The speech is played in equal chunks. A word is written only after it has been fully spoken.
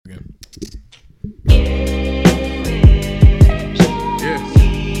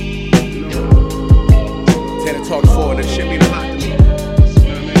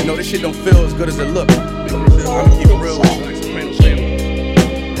shit don't feel as good as it look. I'ma keep it real with you.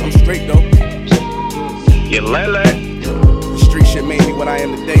 I'm straight though. You lele. The street shit made me what I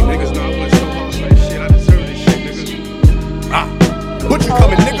am today, niggas. Know I went so hard for this shit. I deserve this shit, niggas. What you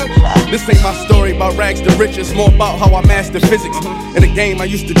coming, nigga? This ain't my story about rags to riches, more about how I mastered physics. In the game, I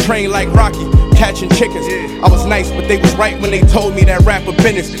used to train like Rocky, catching chickens. I was nice, but they was right when they told me that rapper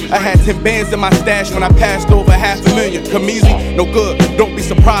business. I had 10 bands in my stash when I passed over $500,000. Come easy, no good. Don't be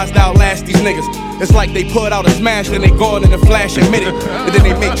surprised I'll last these niggas. It's like they put out a smash, then they gone in a flash a minute. And then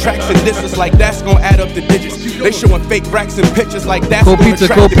they make tracks and disses like that's gonna add up the digits. They showing fake racks and pictures like that's gonna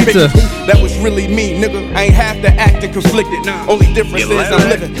attract the bitches. That was really me, nigga. I ain't have to act and conflicted. Only difference is I'm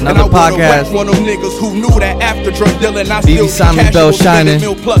living. Another and I podcast. One of them niggas who knew that after drug dealing, I still Simon Bell shining.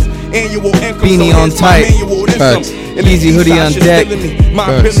 Plus annual income. Beanie on tight. Easy hoodie on deck.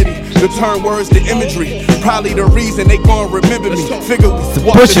 My ability to turn words to imagery. Probably the reason they gon' remember me. Figure we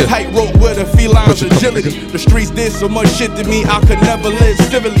walk the tightrope with a feline's agility. The streets did so much shit to me, I could never live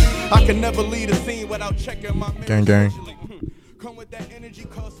civilly. I could never lead a scene without checking my gang gang. Come with that energy,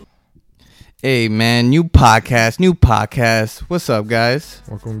 cause Hey man, new podcast. What's up, guys?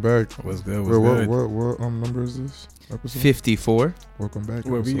 Welcome back. What's good? What number is this? Episode? 54. Welcome back.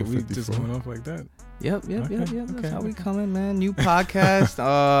 Where we 54. just going off like that? Yep. Okay, That's how we coming, man. New podcast.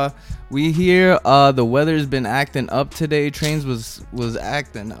 We here. The weather's been acting up today. Trains was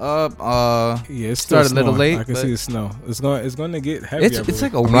acting up. Yeah, it started a little late. I can see the snow. It's going to get heavy. It's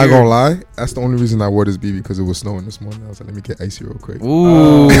like a I'm weird. not gonna lie. That's the only reason I wore this BB because it was snowing this morning. I was like, let me get icy real quick.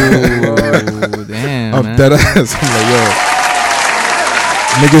 Ooh, damn. I'm man. dead ass. I'm like, yo,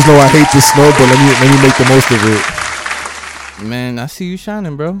 niggas know I hate the snow, but let me make the most of it. Man, I see you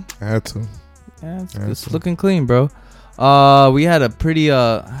shining, bro. I had to. Yeah, it's looking clean, bro. We had a pretty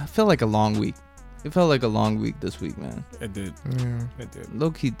I felt like a long week. It felt like a long week this week, man. It did. Yeah. It did.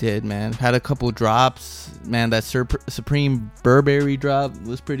 Low-key did, man. Had a couple drops. Man, that Supreme Burberry drop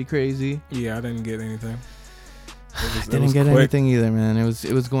was pretty crazy. Yeah, I didn't get anything. Didn't get anything either, man. It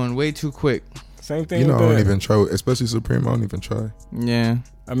was going way too quick. Same thing. You know, with I don't that. even try, especially Supreme. I don't even try. Yeah.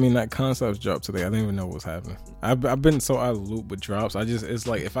 I mean, that Concepts dropped today. I didn't even know what was happening. I've been so out of the loop with drops. It's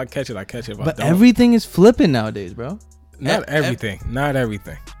like if I catch it, I catch it. If But I don't, everything is flipping nowadays, bro. not everything. Not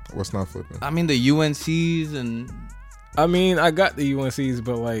everything. What's not flipping? I mean, the UNCs and I mean, I got the UNCs,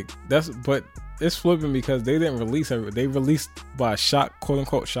 but it's flipping because they didn't release everything. They released by quote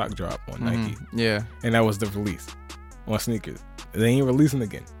unquote shock drop on Nike, yeah. and that was the release on sneakers. They ain't releasing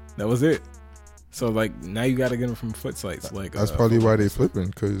again. That was it. So like now you gotta get them from foot sites. Like That's probably why they flipping,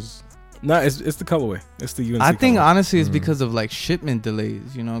 because it's the colorway. It's the UNC. I think colorway. honestly it's because of like shipment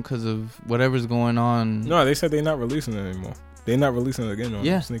delays, you know, because of whatever's going on. No, they said they're not releasing it anymore. They're not releasing it again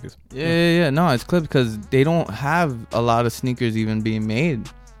on sneakers. Yeah. No, it's clipped because they don't have a lot of sneakers even being made.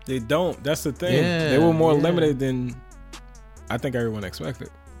 They don't. That's the thing. Yeah, they were more limited than I think everyone expected.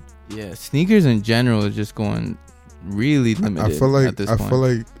 Yeah, sneakers in general is just going really limited. I feel like at this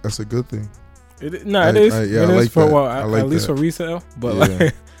point. that's a good thing. It is. I It is like for that. well, I like at least that. for resale.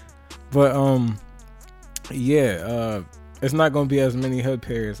 But it's not gonna be as many hood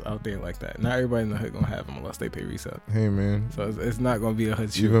pairs out there like that. Not everybody in the hood gonna have them unless they pay resale. Hey man, So it's not gonna be a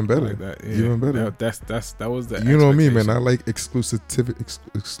hood shoe. Even better. Like that. Yeah. Even better. That was the. you know me, man. I expectation. like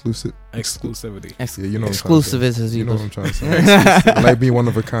exclusivity. Exclusivity. Yeah, you know. Exclusivism. You know what I'm trying to say. I like being one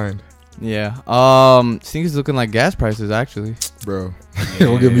of a kind, Yeah. Sneakers looking like gas prices actually. bro.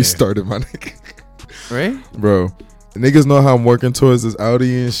 Don't get me started, my nigga. Right? Bro, niggas know how I'm working towards this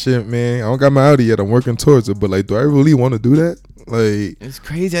Audi and shit, man. I don't got my Audi yet. I'm working towards it, but like, do I really want to do that? Like, It's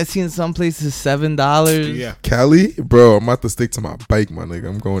crazy. I've seen some places $7. Yeah. Cali, bro. I'm about to stick to my bike, my nigga.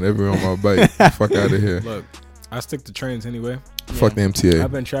 I'm going everywhere on my bike. Fuck out of here. Look, I stick to trains anyway. Fuck the MTA.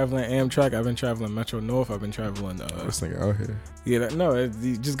 I've been traveling Amtrak. I've been traveling Metro North. I've been traveling. This nigga out here. Yeah,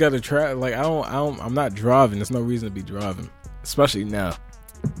 you just gotta try. Like I'm not driving. There's no reason to be driving, especially now.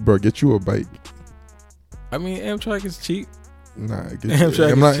 Bro, get you a bike. I mean, Amtrak is cheap. Nah, get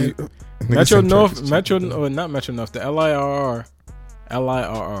Amtrak I'm is cheap. nigga, Metro Amtrak North, is cheap, Metro, bro. or not Metro North, the LIRR,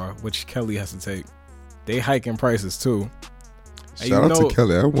 which Kelly has to take. They hiking prices too. And Shout out to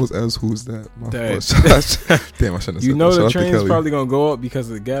Kelly. I almost asked who's that. My That- fault. Damn, I shouldn't have You said know that. Shout the out to train's Kelly. probably gonna go up because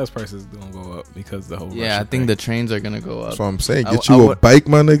the gas prices gonna go up because the whole. Yeah, I Russian think thing. the trains are gonna go up. That's what I'm saying. I Get you a would- bike,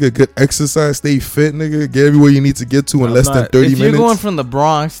 my nigga. Good exercise. Stay fit, nigga. Get everywhere you need to get to in I'm less than not- 30 if you're minutes. going from the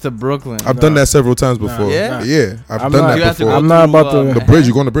Bronx to Brooklyn, I've done that several times before. Yeah? Yeah, I've I'm done not- you that have to before. go I'm not through, about to- The bridge,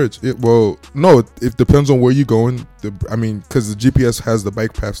 you go on the bridge. Well, no, it depends on where you're going. I mean, because the GPS has the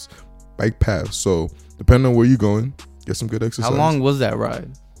bike paths. So depending on where you're going, get some good exercise. How long was that ride?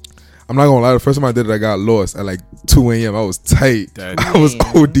 I'm not gonna lie. The first time I did it, I got lost at like 2 a.m. I was tight. Dead. I was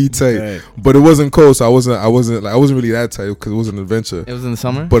OD tight, Dead. but it wasn't cold, so I wasn't really that tight because it was an adventure. It was in the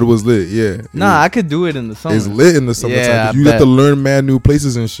summer. But it was lit, yeah. Nah, I could do it in the summer. It's lit in the summertime. Yeah, 'cause I you get bet. to learn mad new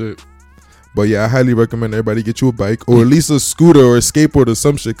places and shit. But yeah, I highly recommend everybody get you a bike or at least a scooter or a skateboard or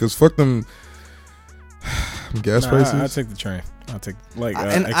some shit. Cause fuck them gas prices. I take the train. I'll take like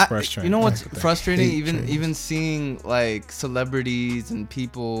And express train. you know what's Everything. frustrating? Hate trains. Even seeing like celebrities and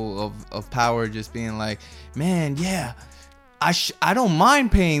people of power just being like, man, yeah, I don't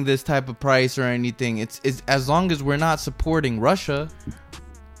mind paying this type of price or anything. It's as long as we're not supporting Russia.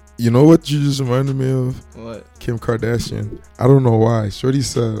 You know what you just reminded me of? What? Kim Kardashian. I don't know why. Shorty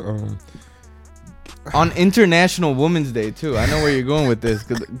said, On International Women's Day too. I know where you're going with this.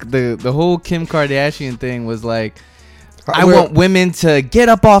 'Cause the whole Kim Kardashian thing was like, I want women to get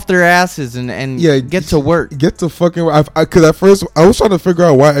up off their asses and Yeah, get to work. Get to fucking. Because at first I was trying to figure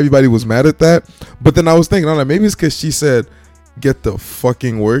out why everybody was mad at that, but then I was thinking, maybe it's because she said, "Get the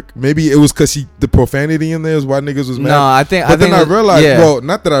fucking work." Maybe it was because the profanity in there is why niggas was mad. No, I think. But then I realized, yeah. well,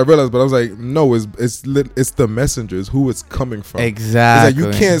 not that I realized, but I was like, no, it's the messengers who it's coming from. Exactly. It's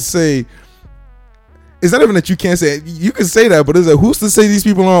like you can't say. It's not even that you can't say it. You can say that, but it's like, who's to say these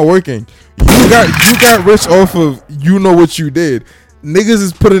people aren't working? You got rich off of you know what you did. Niggas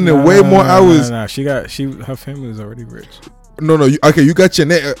is putting in way more hours. Nah. Her family was already rich. No, you got your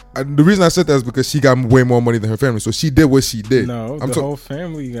name. The reason I said that is because she got way more money than her family, so she did what she did. No, the whole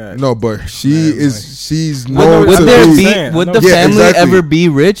family got. No, but she's Would known Would to there be. be? Would the Yeah, family exactly. ever be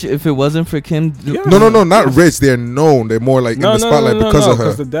rich if it wasn't for Kim? Yeah. No, not rich. They're known. They're more like in the spotlight because of her.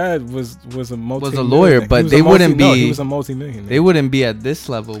 Because the dad was a lawyer, but they wouldn't be. He was a multi-millionaire. They wouldn't be at this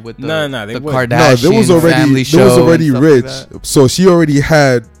level with the, they the wouldn't. Kardashian No, family show. there was already and stuff rich, like that. so she already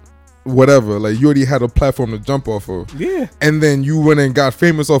had whatever. Like you already had a platform to jump off of, Yeah. and then you went and got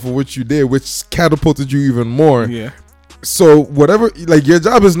famous off of what you did, which catapulted you even more. Yeah. So whatever, like your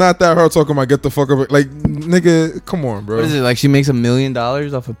job is not that hard. Talking about get the fuck up, like nigga, come on, bro. What is it like? She makes $1 million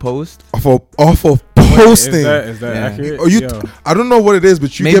off a post. Off of posting. Is that Yeah. accurate? Oh, Yo. I don't know what it is,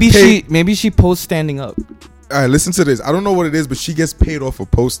 but you Maybe get paid. maybe she posts standing up. All right, listen to this. I don't know what it is, but she gets paid off of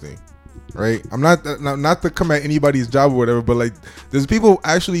posting, right? I'm not to come at anybody's job or whatever, but like, there's people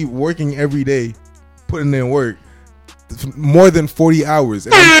actually working every day, putting in work, more than 40 hours.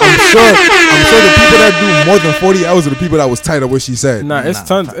 And I'm sure the people that do more than 40 hours are the people that was tight of what she said. Nah, it's Nah.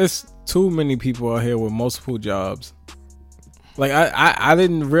 tons. It's too many people out here with multiple jobs. Like I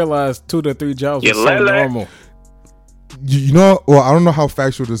didn't realize 2 to 3 jobs was so normal. You know, well, I don't know how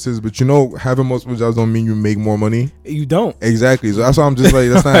factual this is, but you know, having multiple jobs don't mean you make more money. You don't. Exactly. So that's why I'm just like,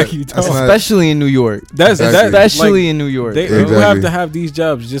 that's not. Like, you that's don't. not Especially in New York. That's Exactly. Especially like, in New York. They Exactly. have to have these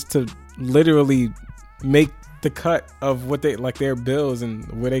jobs just to literally make the cut of what they like their bills and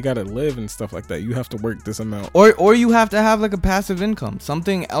where they gotta live and stuff like that. You have to work this amount. Or you have to have like a passive income,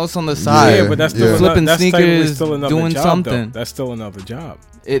 something else on the side. Yeah, but that's still Yeah. Flipping that's technically sneakers, still another doing job, something. though. That's still another job.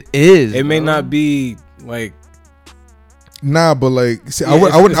 It is. It may bro. not be like Nah, but like, see, Yeah, I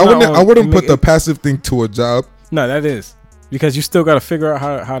it's wouldn't not put on- the passive thing to a job, no, that is because you still got to figure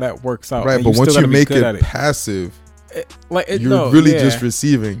out how that works out. right? and But once still you gotta be make good it at passive, you're no, really yeah. just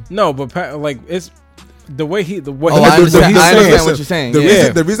receiving. No, but like it's the way he the what Oh, he I what he's understand. I saying. understand what you're saying. The,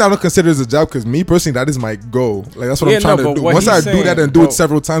 Yeah. reason I don't consider it as a job, because me personally, that is my goal. Like that's what Yeah, I'm trying no, to but do. what Once he's I do saying, that and do but- it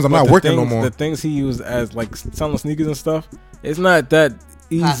several times, I'm But not the working no things- more. The things he used as like selling sneakers and stuff, it's not that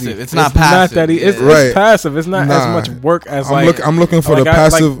easy. Passive. It's not passive. that easy. It's, Yeah. Right. it's passive. It's not Nah. as much work as I'm looking for like the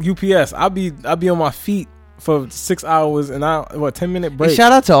passive. Like UPS. I'll be on my feet for 6 hours and 10-minute break. Hey,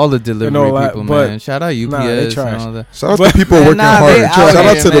 shout out to all the delivery all that, people, but- man. Shout out UPS Nah, they and trash. all that. Shout out But- to people Man, working nah, hard. they out Shout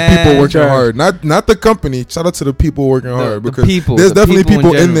out here, to the man. people working Trash. hard. Not the company. Shout out to the people working hard, The because people, there's the definitely people in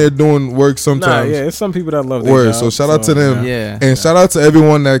people in general. there doing work Nah, sometimes. yeah, it's some people that love their Word. job, So shout out to them. Yeah. And shout out to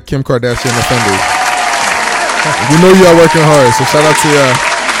everyone that Kim Kardashian offended. We know y'all working hard, so shout out to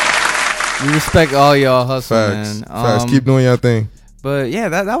y'all. We respect all y'all hustle, Facts. man. Facts. Keep doing your thing. But yeah,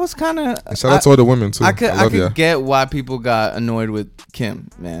 that was kind of. And shout out to all the women too. I I could love y'all. get why people got annoyed with Kim,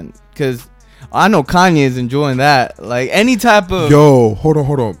 man, because I know Kanye is enjoying that. Like any type of. Yo, hold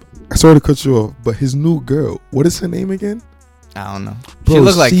on. I sorry to cut you off, but his new girl, what is her name again? I don't know. Bro, she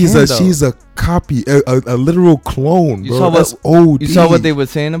looked like she's Kim, a though. she's a copy, a literal clone, You bro. saw what- That's OD. You saw what they were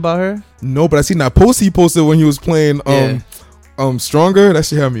saying about her? No, but I seen that post he posted when he was playing Yeah. Stronger. That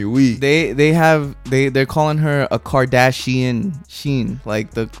shit had me weak. They're calling her a Kardashian Sheen,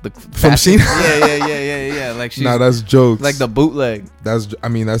 like the From fashion- Shein? yeah. Like she's Nah, that's jokes. like the bootleg.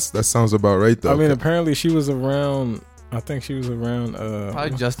 That sounds about right though. I mean, apparently she was around. I think she was around.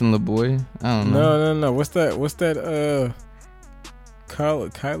 Probably Justin LeBoy. I don't know. No. What's that?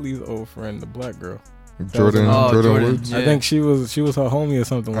 Kylie's old friend, the black girl. Jordan Woods. Yeah. I think she was her homie or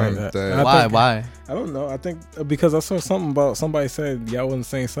something like I'm that. dead. And I Why? think- Why? I don't know. I think because I saw something about somebody said y'all wasn't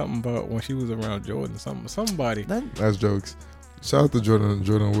saying something about when she was around Jordan. Somebody. That's jokes. Shout out to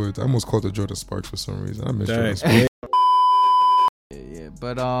Jordan Woods. I almost called her Jordan Sparks for some reason. I miss Jordan Dang. Sparks. Yeah,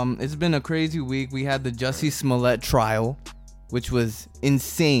 but it's been a crazy week. We had the Jussie Smollett trial, which was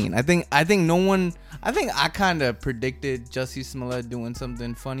insane. I think I kind of predicted Jussie Smollett doing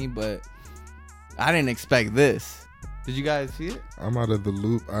something funny, but I didn't expect this. Did you guys see it? I'm out of the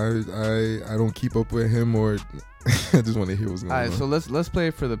loop. I don't keep up with him, or I just want to hear what's going All on. right, so let's play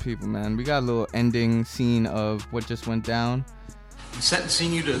it for the people, man. We got a little ending scene of what just went down.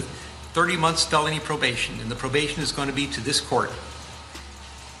 Sentencing you to 30 months felony probation, and the probation is going to be to this court.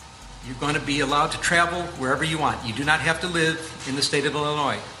 You're going to be allowed to travel wherever you want. You do not have to live in the state of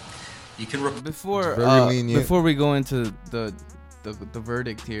Illinois. You can Before Very lenient. before we go into the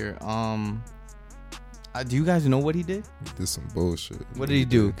verdict here, do you guys know what he did? He did some bullshit. What did he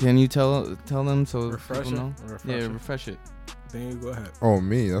do? Can you tell them so Refresh people it? know? Refresh Yeah, it. refresh it. Then you go ahead. Oh,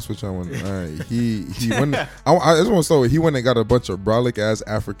 me. That's what y'all want. All right. He went. I just want to start with. He went and got a bunch of brolic ass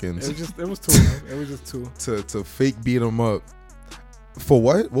Africans It was two. It was just two. to fake beat him up. For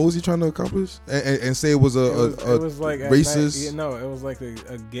what? What was he trying to accomplish? And say it was It was like at racist. night, no, it was like a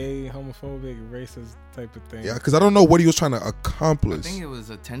gay, homophobic, racist type of thing. Yeah, because I don't know what he was trying to I accomplish. think it was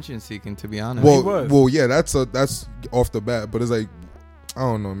attention seeking, to be honest. was. Well, yeah, that's off the bat, but it's like, I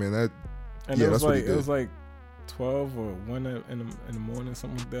don't know, man. That And yeah, it was that's what he like did. it was like 12 or 1 in the morning,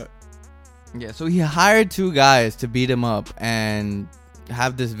 something like that. Yeah, so he hired two guys to beat him up and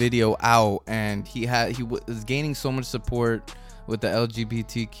have this video out, and he was gaining so much support with the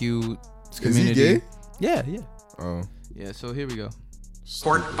LGBTQ community. Is he gay? Yeah. Oh, Yeah, so here we go.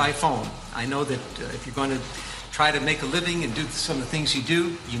 court by phone. I know that if you're going to try to make a living and do some of the things you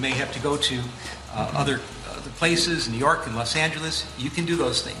do, you may have to go to other places, New York and Los Angeles. You can do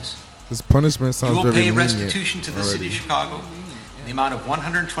those things. this punishment You sounds will very pay lenient restitution to the city already. of Chicago in the amount of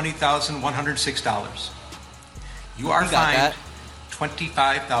 $120,106. You are You got fined that.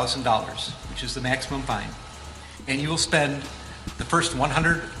 $25,000, which is the maximum fine. And you will spend the first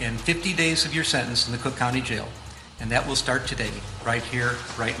 150 days of your sentence in the Cook County Jail. And that will start today, right here,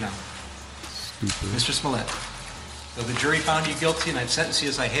 right now. Mr. Smollett, though the jury found you guilty and I've sentenced you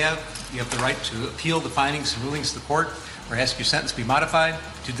as I have, you have the right to appeal the findings and rulings of the court or ask your sentence to be modified.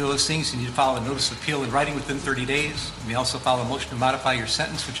 To do those things, you need to file a notice of appeal in writing within 30 days. You may also file a motion to modify your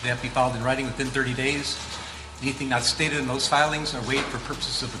sentence, which would have to be filed in writing within 30 days. Anything not stated in those filings are waived for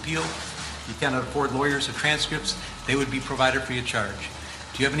purposes of appeal. You cannot afford lawyers or transcripts. They would be provided free of charge.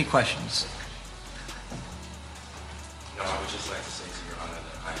 Do you have any questions? No, I would just like to say to Your Honor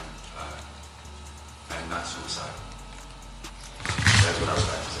that I am not suicidal. That's what I would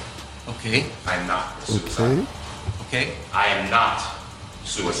like to say. Okay, I am not Okay. suicidal. okay. I am not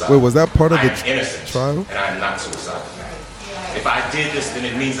suicidal. Wait, was that part of I the am innocent, trial? and I am not suicidal. If I did this, then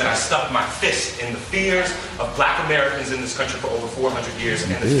it means that I stuck my fist in the fears of black Americans in this country for over 400 years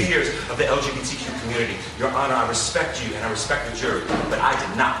and the fears of the LGBTQ community. Your Honor, I respect you and I respect the jury, but I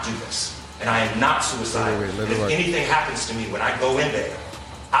did not do this. And I am not suicidal. Wait, let And it if rock. anything happens to me when I go in there,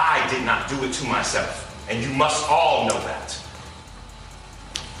 I did not do it to myself. And you must all know that.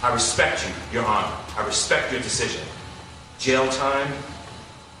 I respect you, Your Honor. I respect your decision. Jail time,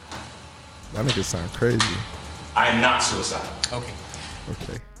 That nigga sound crazy. I am not suicidal. Okay.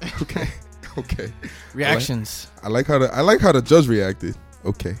 Okay. Reactions. I like how the judge reacted.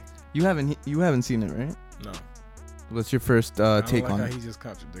 Okay. You haven't seen it, right? No. What's your first I don't take like on how it? he just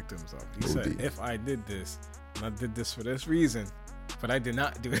contradicted himself. He OD. said, if I did this, and I did this for this reason, but I did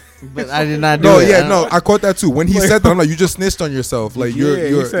not do it. But I did not do No, it. yeah, no, I caught that too. When he said that, I'm like, you just snitched on yourself. Like he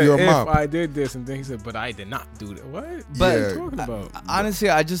you're said, a if mom. I did this, and then he said, but I did not do that. What? But What are you talking about? honestly,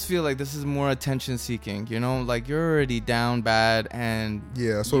 I just feel like this is more attention seeking. You know, like you're already down bad, and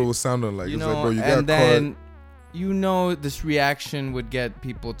Yeah, that's what it was sounding like. you It's know, like, bro, you and got then caught. you know this reaction would get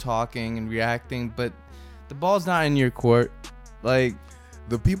people talking and reacting, but the ball's not in your court. Like,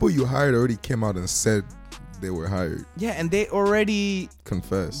 The people you hired already came out and said they were hired. yeah, and they already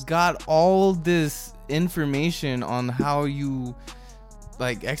Confessed. got all this information on how you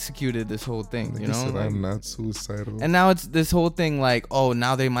like executed this whole thing. You Nigga know, said, like, I'm not suicidal. and now it's this whole thing like, oh,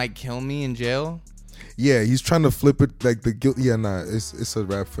 now they might kill me in jail. Yeah, he's trying to flip it like the guilt. Yeah, nah, it's a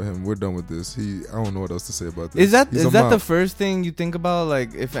wrap for him. We're done with this. I don't know what else to say about this. Is that He's a the mob. first thing you think about?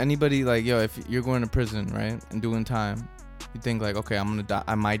 Like, if anybody like, yo, if you're going to prison, right, and doing time, you think like, okay, I'm gonna die.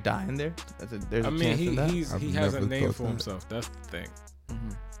 I might die in there. There's a I mean, chance of that. he I've has a never name thought for that. himself. That's the thing.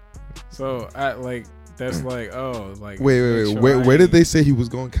 Mhm. So, that's like, oh, like Wait. make sure Where I did ain't- they say he was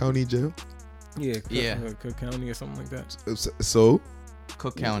going county jail? Yeah, Yeah. Cook County or something like that. So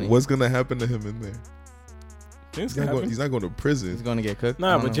Cook County. what's gonna happen to him in there? Things He's can not, going, happen. he's not going to prison. He's gonna get cooked. I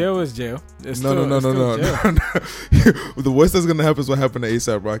Nah, don't but know. jail is jail. It's No. still jail. The worst that's gonna happen is what happened to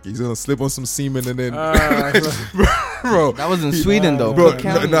ASAP Rocky. He's gonna slip on some semen and then, bro. That was in Sweden though. Bro, Cook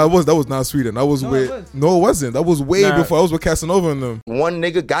County. that was not Sweden. That was No, with it was. no, it wasn't. That was way Nah. before. I was with Casanova and them. One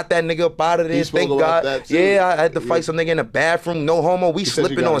nigga got that nigga up out of there. He spoke Thank about God. that too. Yeah, I had to fight some nigga in the bathroom. No homo. We said you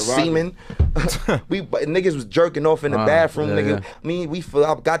slipping got on it rocking. semen. Niggas was jerking off in the Ah, bathroom, yeah, nigga. yeah. I mean,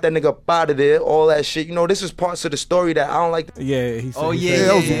 I got that nigga up out of there. All that shit. You know, this is parts of the story that I don't like. Yeah, he said. Oh, he yeah, said- Yeah,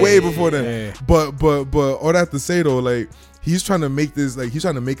 that was yeah, way yeah, before yeah. then. But all that to say though, like he's trying to make this like he's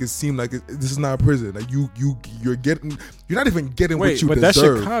trying to make it seem like this is not prison. Like you're not even getting Wait, what you but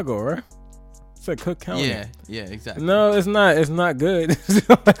deserve. that's Chicago, right? It's like Cook County. Yeah, exactly. No, it's not. It's not good. It's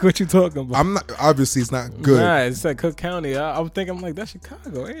not like what you talking about. I'm not. Obviously, it's not good. Nah, it's like Cook County. I'm thinking, I'm like, that's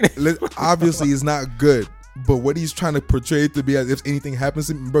Chicago, ain't it? Obviously, it's not good. But what he's trying to portray it to be as if anything happens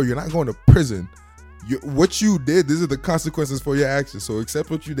to me, bro, you're not going to prison. What you did, these are the consequences for your actions. So accept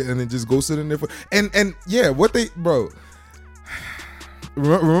what you did and then just go sit in there for and yeah, what they bro.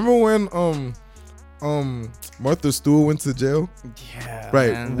 Remember when Martha Stewart went to jail? Yeah.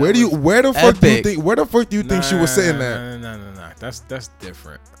 Right. man, where that was the epic. fuck do you think she was sitting at? Nah. That's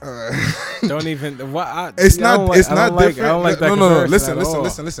different. Don't even. It's not different. I don't like that. No. comparison at all.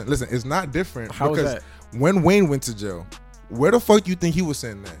 Listen. It's not different How is because that? when Wayne went to jail, where the fuck do you think he was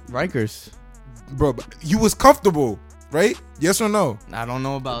sitting at? Rikers. Bro, but you was comfortable, right? Yes or no? I don't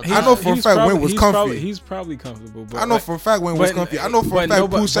know about I know for a He's fact probably- Wayne was he's comfy. probably- he's probably comfortable. But I know like- for a fact Wayne was but- comfy. I know for a but fact no,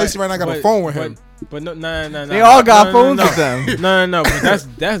 Pooh Shiesty right now got a phone with him. But no, nah. They all got No, phones no. with them. No.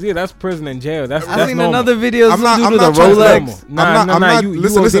 But that's prison and jail. That's I that's seen normal. another video. I'm not Dude with trying a to- Rolex. Nah. You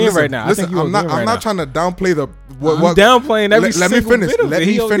listen. right now. I think you I'm again right not now. trying to downplay the. I'm downplaying every Let me single finish. bit of Let it.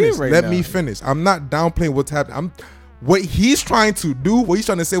 me He okay finish. right Let now. me finish. I'm not downplaying what's happening. What he's trying to do. What he's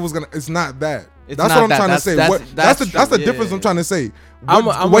trying to say was gonna. It's not that. It's That's not what I'm that. trying That's- to say. that's That's the true. difference Yeah. I'm trying to say. I'm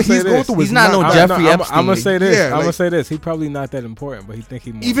What gonna he's say going this. through He's is not no that. Jeffrey I'm Epstein. gonna say this. Yeah, I'm gonna like- say this. He probably not that important, but he think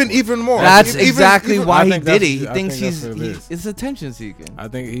he more. Even more. That's Even- exactly even- why I he think did it. that's- He I thinks think that's what it is. it's attention seeking. I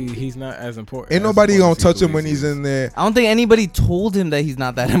think he's not as important. Ain't as nobody gonna important as touch him he when believes he's he is. in there. I don't think anybody told him that he's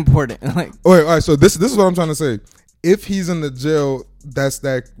not that important. Like, All right. So this is what I'm trying to say. If he's in the jail, that's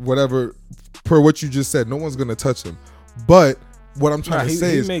that whatever. Per what you just said, no one's gonna touch him. But what I'm trying to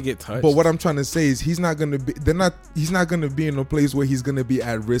say he is, may get touched. but what I'm trying to say is, he's not gonna be. He's not gonna be in a place where he's gonna be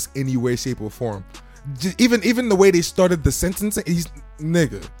at risk any way, shape, or form. Even the way they started the sentencing, he's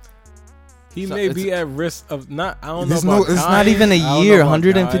nigga. he So may it's- be at risk of not. I don't There's know. no- About it's it's dying. not even I a don't year, know about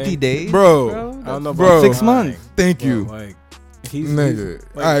 150 dying. days, Bro, I don't know Bro. about 6 dying. months. Thank But, you. like, Nigga,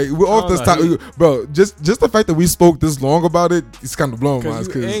 like, all right, we're off I this don't know, topic, bro. Just the fact that we spoke this long about it, it's kind of blowing my Cause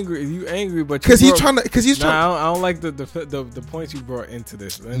eyes. you angry, but Because you he's brought- trying to. Because he's trying. Nah, I don't like the points you brought into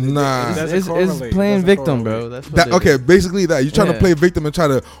this. And Nah. it doesn't It's correlate. It playing doesn't victim, correlate. bro. That's what That, it okay, is. basically that you're trying to Yeah. play victim and try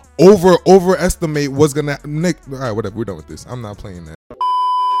to overestimate what's gonna. Nick, all right, whatever. We're done with this. I'm not playing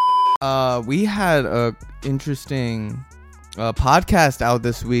that. We had a interesting podcast out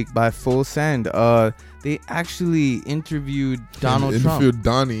this week by Full Send. They actually interviewed Donald Trump, Interviewed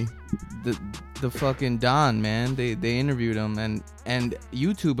Donnie. the fucking Don, man. They interviewed him, and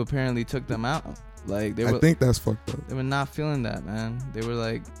YouTube apparently took them out. Like I think that's fucked up. they were not feeling that, man. They were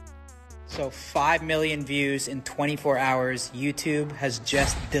like, So 5 million views in 24 hours. YouTube has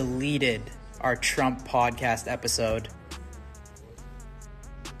just deleted our Trump podcast episode.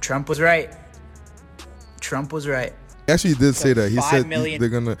 Trump was right. Trump was right. He actually did So say that. He 5 said million they're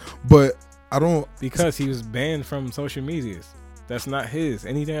gonna. But I don't. Because he was banned from social medias. That's not his.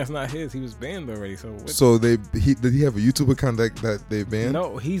 Anything that's not his, he was banned already. So what? So did he have a YouTube account that they banned?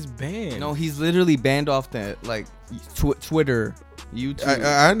 No, he's banned. no, he's literally banned off the like Twitter, YouTube.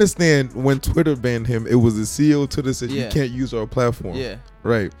 I understand when Twitter banned him, it was the CEO of Twitter said Yeah. you can't use our platform. yeah,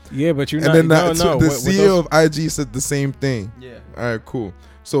 Right. Yeah, but you're And not. then no, that, no. the with CEO those- of IG said the same thing. yeah. All right, cool.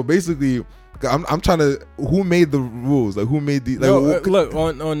 So basically, I'm trying to. Who made the rules? Like who made the? Like, no, look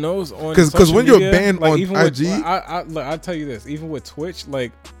on those on 'Cause social when you're media, banned like, on even with- IG I'll tell you this. Even with Twitch,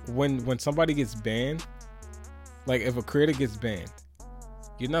 like when somebody gets banned, like if a creator gets banned,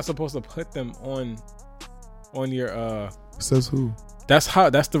 you're not supposed to put them on your says who? That's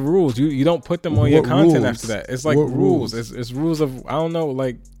the rules. You don't put them on your What content rules? after that. It's like What rules. rules? It's rules of I don't know.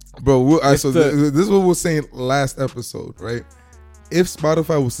 Like Bro, all right, It's so this is what we were saying last episode, right? If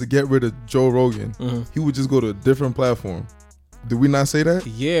Spotify was to get rid of Joe Rogan, he would just go to a different platform. Did we not say that?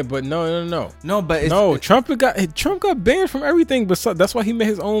 yeah, but no. No, but it's, No, Trump got banned from everything. But that's why he made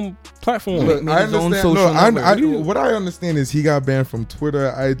his own platform. Look, made I his own understand. social network. What I understand is he got banned from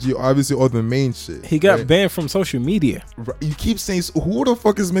Twitter, IG, obviously all the main shit. He got right? banned from social media. You keep saying, who the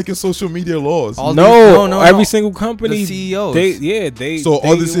fuck is making social media laws? All No, every single company. The CEOs. So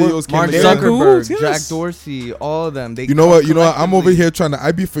all the CEOs came Mark together? Zuckerberg, Yes. Jack Dorsey, all of them. They You know what? I'm over collectively- here trying to.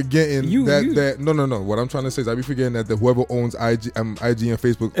 I be forgetting You- that. No. What I'm trying to say is I be forgetting that whoever owns IG and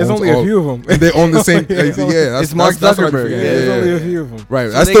Facebook. There's owns only a all- few of them. And they own the same. Yeah, that's It's Mark that's what I be Zuckerberg. forgetting. There's Yeah, only yeah. a few of them. Right.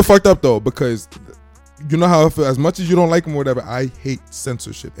 So That's they- still fucked up though, because you know how I feel. As much as you don't like him or whatever, I hate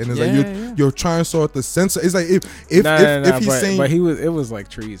censorship. And it's like you're trying to sort the censor. It's like if he's saying, but it was like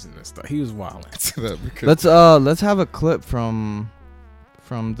treason and stuff. He was violent. Let's have a clip from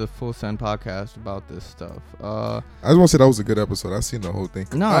the Full Send podcast about this stuff. I just want to say that was a good episode. I seen the whole thing.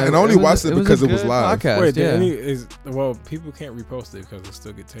 No, and I only watched it because a it was good live. Podcast, Wait, yeah. well, people can't repost it because it'll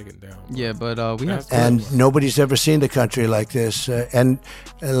still get taken down. Yeah, but we have And nobody's ever seen the country like this. And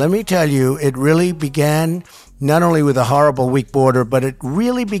let me tell you, it really began not only with a horrible weak border, but it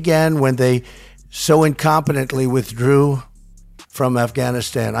really began when they so incompetently withdrew from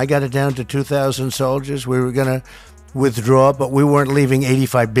Afghanistan. I got it down to 2,000 soldiers. We were going to withdraw, but we weren't leaving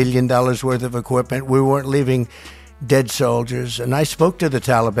 $85 billion worth of equipment. We weren't leaving dead soldiers. And I spoke to the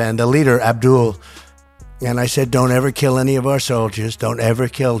Taliban, the leader, Abdul, and I said, don't ever kill any of our soldiers. Don't ever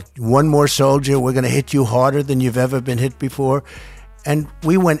kill one more soldier. We're going to hit you harder than you've ever been hit before. And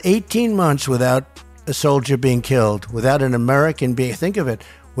we went 18 months without a soldier being killed, without an American being, think of it,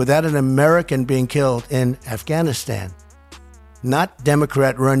 without an American being killed in Afghanistan. Not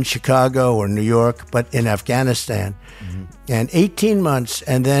Democrat-run Chicago or New York, but in Afghanistan. And 18 months,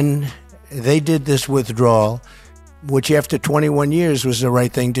 and then they did this withdrawal, which after 21 years was the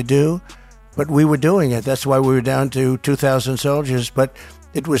right thing to do. But we were doing it. That's why we were down to 2,000 soldiers. But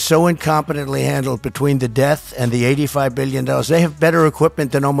it was so incompetently handled between the death and the $85 billion. They have better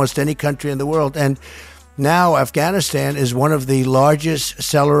equipment than almost any country in the world. And now Afghanistan is one of the largest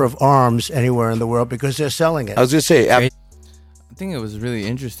seller of arms anywhere in the world because they're selling it. I was gonna say, I think it was really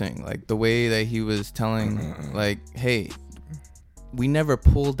interesting, like the way that he was telling, like, hey, we never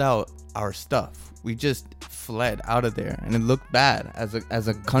pulled out our stuff. We just fled out of there, and it looked bad as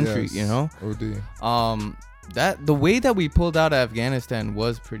a country, Yes. you know. OD. That the way that we pulled out of Afghanistan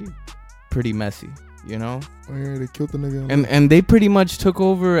was pretty messy, you know. Oh, yeah, they killed the nigga. And they pretty much took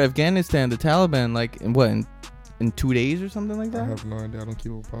over Afghanistan, the Taliban, like in 2 days or something like I that. have no idea. I don't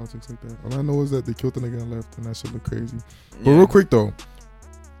keep up with politics like that. All I know is that they killed the nigga and left, and that shit look crazy. But real quick though,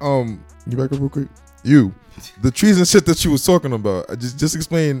 you back up real quick. The treason shit that you was talking about. I just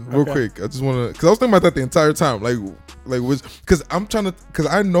explain real quick. I just want to, because I was thinking about that the entire time, like because I'm trying to, because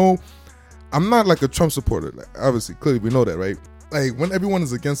I know I'm not like a Trump supporter. Like, obviously, clearly we know that, right? Like when everyone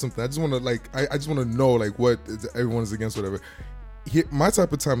is against something, I just want to I just want to know like what everyone is against, whatever. My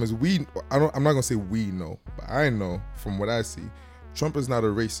type of time is I'm not gonna say we know, but I know from what I see, Trump is not a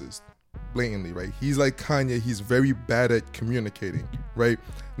racist, blatantly, right? He's like Kanye, he's very bad at communicating, right?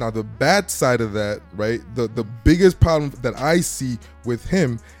 Now the bad side of that, right? The biggest problem that I see with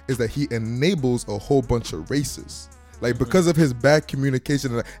him is that he enables a whole bunch of racists. Like because of his bad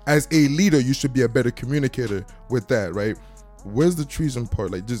communication, as a leader, you should be a better communicator with that, right? Where's the treason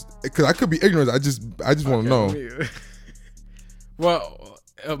part? Like just because I could be ignorant, I just want to know. Well,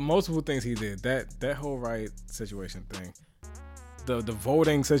 multiple things he did. That whole riot situation thing, the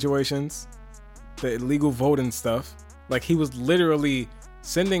voting situations, the illegal voting stuff. Like he was literally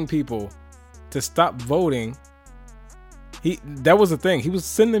sending people to stop voting. That was the thing. He was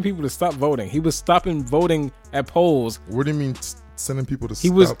sending people to stop voting. He was stopping voting at polls. What do you mean sending people to?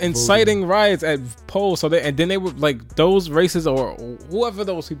 He was inciting riots at polls. So and then they would like those races or whoever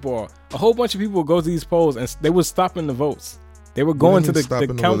those people are. A whole bunch of people would go to these polls and they were stopping the votes. They were going to the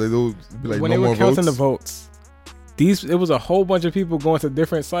count when they were counting the votes. It was a whole bunch of people going to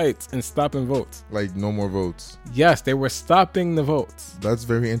different sites and stopping votes. Like no more votes. Yes, they were stopping the votes. That's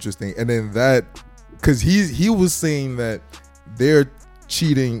very interesting. And then because he was saying that they're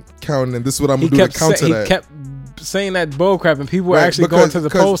cheating, counting, and this is what I'm gonna do to counter that. He kept saying that bullcrap, and people were actually going to the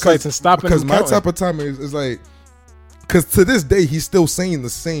poll sites and stopping. Because my type of time is like, because to this day he's still saying the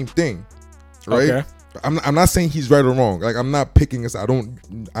same thing, right? Okay. I'm not saying he's right or wrong. Like I'm not picking us. I don't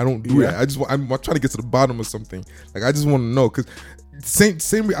do that. I'm trying to get to the bottom of something. Like I just want to know because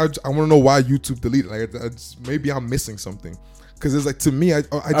same way I want to know why YouTube deleted. Like maybe I'm missing something. Because it's like to me, I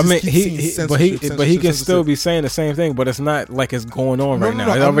just keep seeing censorship. But he can still be saying the same thing, but it's not like it's going on right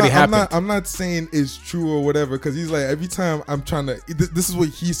now. It already happened. I'm not saying it's true or whatever. Because he's like every time I'm trying to. This is what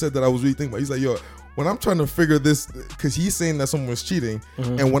he said that I was really thinking about. He's like, yo, when I'm trying to figure this, because he's saying that someone's cheating,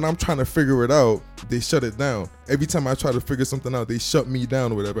 and when I'm trying to figure it out, they shut it down. Every time I try to figure something out, they shut me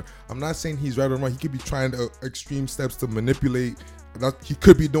down or whatever. I'm not saying he's right or wrong. He could be trying to extreme steps to manipulate. He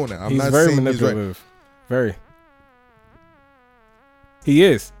could be doing that. I'm not very saying manipulative. he's right. Very. He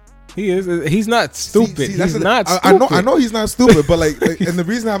is. He's not stupid. He's not stupid. I know he's not stupid, but like and the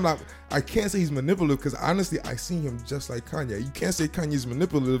reason I can't say he's manipulative because honestly, I see him just like Kanye. You can't say Kanye's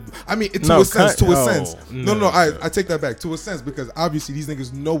manipulative. I mean, to a sense. I take that back to a sense because obviously these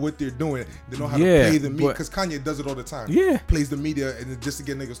niggas know what they're doing. They know how to play the media because Kanye does it all the time. Yeah, plays the media and just to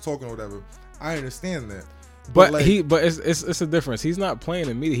get niggas talking or whatever. I understand that. But it's a difference. He's not playing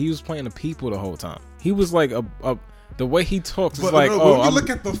the media. He was playing the people the whole time. He was like the way he talks is like, when you look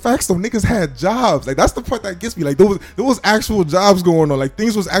at the facts, though, niggas had jobs. Like that's the part that gets me. Like there was actual jobs going on. Like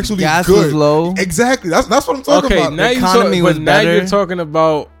things was actually gas good. was low. Exactly. That's what I'm talking about. Now the economy was better. Now you're talking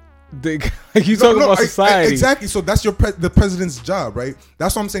about about society. Exactly. So that's the president's job, right?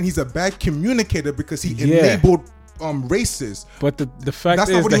 That's what I'm saying. He's a bad communicator because he enabled racist. But the fact that's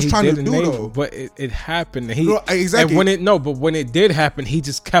is not what that he was trying to do, enable, though. but it happened. Exactly. And when it did happen, he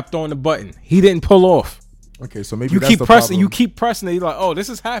just kept on the button. He didn't pull off. Okay, so maybe you that's keep the pressing. problem. You keep pressing it. You're like, oh, this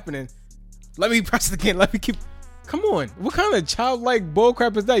is happening. Let me press it again. Let me keep. Come on. What kind of childlike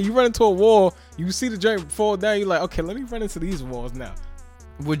bullcrap is that? You run into a wall. You see the joint fall down. You're like, okay, let me run into these walls now.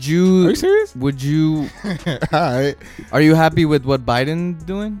 Are you serious? Would you? All right. Are you happy with what Biden's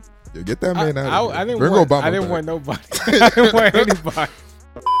doing? Yo, get that man out of here. I didn't want nobody. I didn't want anybody.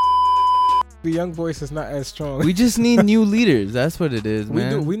 The young voice is not as strong. We just need new leaders. That's what it is,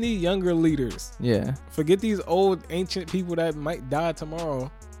 man. We do. We need younger leaders. Yeah. Forget these old ancient people that might die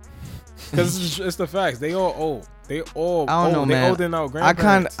tomorrow. Because it's the facts. They all old. They all. I don't know, they man. older than our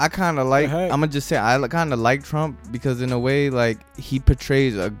grandparents. I kind of like. I'm gonna just say I kind of like Trump because in a way, like he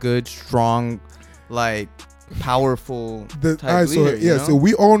portrays a good, strong, like powerful type leader. So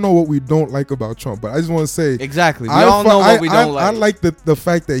we all know what we don't like about Trump, but I just want to say exactly. We all know what we don't like. I like the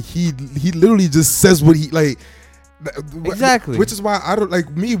fact that he literally just says what he like. Exactly. Which is why I don't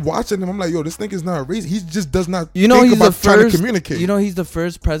like me watching him. I'm like, yo, this thing is not racist. He just does not. He's the first. Trying to communicate. He's the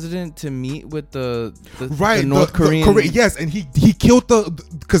first president to meet with the North Korean. Yes, and he killed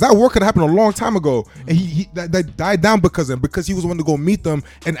because that war could have happened a long time ago, and he that died down because he was one to go meet them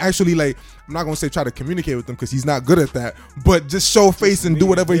and actually like. I'm not gonna say try to communicate with them because he's not good at that, but just show face and do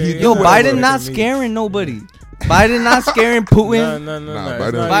whatever he. Yo, Biden not scaring nobody. Biden not scaring Putin.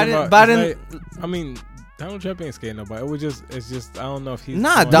 No. Biden. I mean. Donald Trump ain't scared nobody. It's just I don't know if he's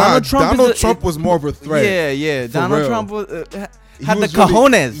Donald Trump was more of a threat. Yeah. Donald Trump was, had the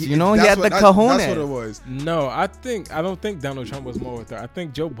cojones. He had the cojones. That's what it was. No, I don't think Donald Trump was more of a threat. I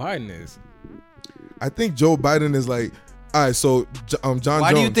think Joe Biden is. I think Joe Biden is like. All right, so John Jones.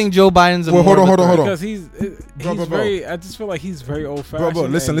 Why do you think Joe Biden's a hold on. Because he's very. I just feel like he's very old fashioned. Bro,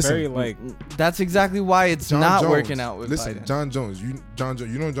 listen. Very, like, that's exactly why it's John not Jones. working out with Biden. John Jones. You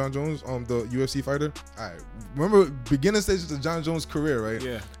know John Jones, the UFC fighter. All right, remember beginning stages of John Jones' career, right?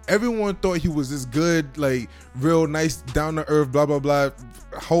 Yeah. Everyone thought he was this good, like real nice, down to earth, blah blah blah,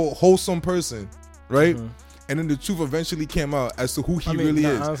 wholesome person, right? Mm-hmm. And then the truth eventually came out as to who he really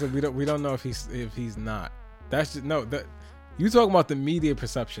is. Honestly, we don't know if he's not. That's just that. You talking about the media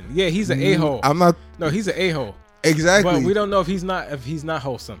perception? Yeah, he's an a-hole. I'm not. No, he's an a-hole. Exactly. But we don't know if he's not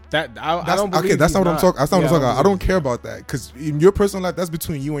wholesome. I don't believe. Okay, that's not what I'm talking. That's not what I'm talking about. I don't care about that because in your personal life, that's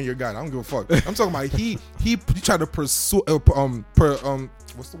between you and your God. I don't give a fuck. I'm talking about he tried to pursue what's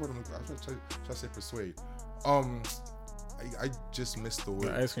the word I'm trying to say persuade. I just missed the word.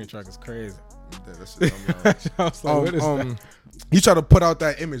 The ice cream truck is crazy. He tried to put out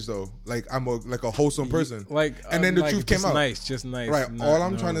that image though, like I'm a wholesome person. And then the truth came out. Just nice. Right. All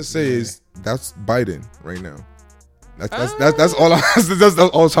I'm trying to say is that's Biden right now. That's all. That's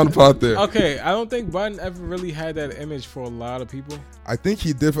all I'm trying to put out there. Okay, I don't think Biden ever really had that image for a lot of people. I think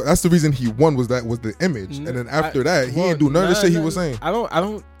he did. That's the reason he won was the image, and then after that, he didn't do none of the shit he was saying. I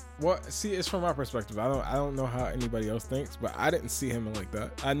don't. Well, see, it's from my perspective. I don't know how anybody else thinks, but I didn't see him like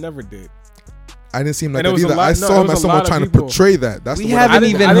that. I never did. I didn't see him like that either. I saw him as someone trying to portray that. That's we haven't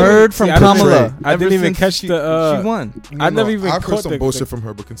even heard from Kamala. I didn't even catch she won. I've heard some bullshit from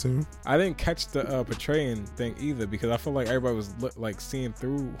her, but continue. I didn't catch the portraying thing either because I feel like everybody was like seeing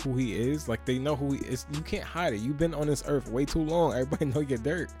through who he is. Like they know who he is. You can't hide it. You've been on this earth way too long. Everybody know your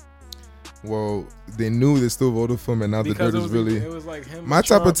dirt. Well, they knew they still voted for him, and now because the dirt is really. It was like him. My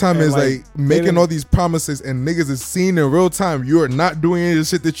type of time is like making all these promises, and niggas is seeing in real time. You are not doing any of the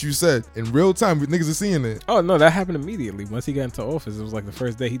shit that you said in real time. Niggas are seeing it. Oh no, that happened immediately once he got into office. It was like the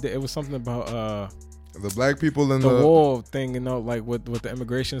first day he did. It was something about The black people in the the wall thing, like with the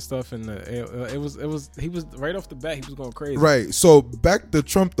immigration stuff, and he was right off the bat, he was going crazy. Right. So back to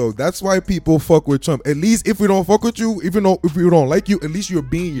Trump though. That's why people fuck with Trump. At least if we don't fuck with you, even though if we don't like you, at least you're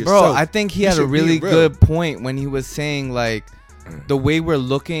being yourself. Bro, I think he had a really good point when he was saying like the way we're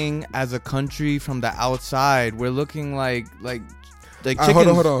looking as a country from the outside, we're looking like chickens.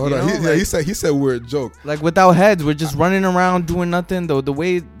 Hold on. He said we're a joke. Like without heads, we're just running around doing nothing. Though the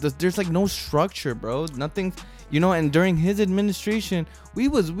way there's like no structure, bro. Nothing, And during his administration, we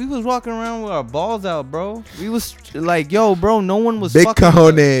was walking around with our balls out, bro. We was like, yo, bro, no one was big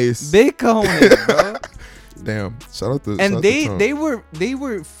cojones, bro. Damn, shout out to and shout they out to Trump. they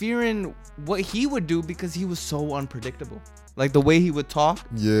were fearing what he would do because he was so unpredictable. Like the way he would talk.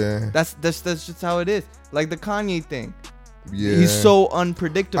 Yeah, that's just how it is. Like the Kanye thing. Yeah, he's so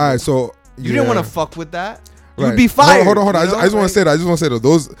unpredictable. All right, so you didn't want to fuck with that. Right. You'd be fired. Hold on. I just want to say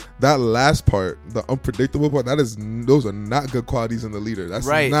that. That last part, the unpredictable part, those are not good qualities in the leader. That's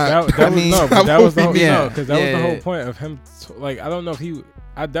right. Not. That was the whole, yeah, because that was the whole point of him. Like, I don't know if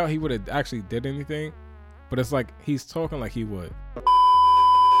I doubt he would have actually did anything, but it's like he's talking like he would.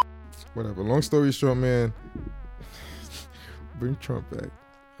 Whatever. Long story short, man. Bring Trump back.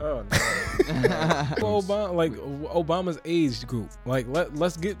 Oh no. Obama's age group. Like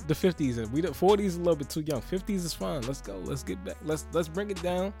let's get the 50s in. The 40s is a little bit too young. 50s is fine. Let's go. Let's get back. Let's bring it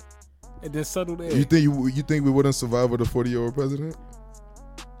down and then settle there. You think we wouldn't survive with a 40-year-old president?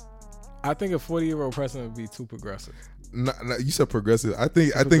 I think a 40-year-old president would be too progressive. You said progressive. I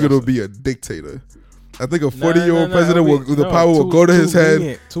think it'll be a dictator. I think a 40-year-old president will go to his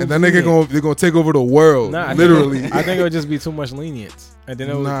head, and then they're gonna take over the world. Literally. I think it would just be too much lenience, and then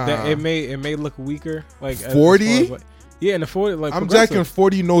it may look weaker. Like 40. Yeah, in the 40, like I'm jacking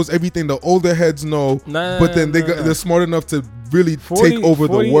 40 knows everything the older heads know, but then they're smart enough to really take over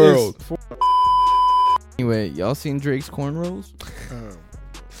the world. Anyway, y'all seen Drake's cornrows?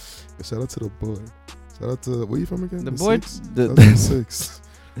 Shout out to the boy. Shout out to where you from again? The boy, the 6.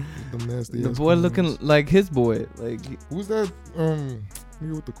 The boy looking like his boy. Like who's that? Nigga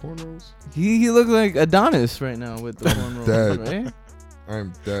with the cornrows. He looks like Adonis right now with the cornrows. Right?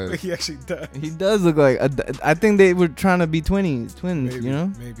 I'm dead. He actually does. He does look like. I think they were trying to be twins. Maybe,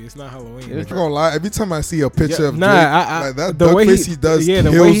 Maybe it's not Halloween. I'm not gonna lie. Every time I see a picture of Drake, like that duck face he does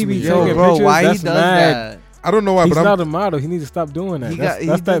kills me. Yo, bro, why he does that? I don't know why, he's but not a model. He needs to stop doing that.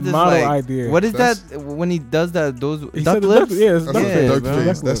 That's that model idea. What is that when he does that? Those duck lips? That's duck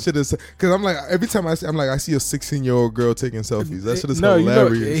face. That shit is because I'm like every time I see I see a 16-year-old girl taking selfies. That shit is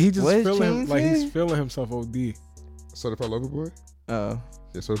hilarious. He just feeling like he's feeling himself OD. Certified Lover Boy. Oh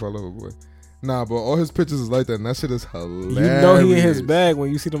yeah, Certified Lover Boy. Nah, but all his pictures is like that, and that shit is hilarious. You know he in his bag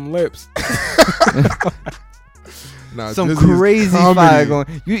when you see them lips. Nah, some crazy fire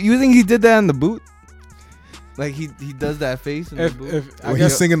going. You think he did that in the boot? Like he does that face in the booth. When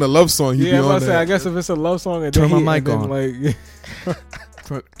he's singing the love song, I guess if it's a love song, and turn my mic on. Like,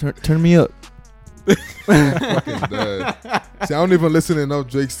 turn me up. Fucking dead. See, I don't even listen to enough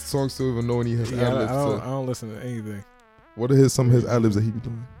Drake's songs to even know when he has ad-libs. I don't listen to anything. What are some of his ad-libs that he be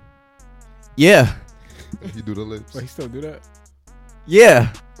doing? Yeah. He do the lips. But he still do that?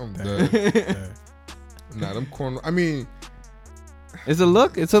 Yeah. I'm dead. Nah, them corner. I mean. It's a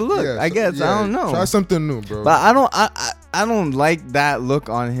look. Yeah, I guess. Yeah, I don't know. Try something new, bro. But I don't like that look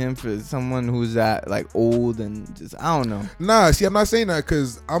on him for someone who's that like old and just I don't know. Nah, see, I'm not saying that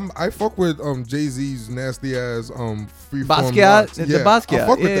because I fuck with Jay-Z's nasty ass freeform. Basquiat, the Basquiat. I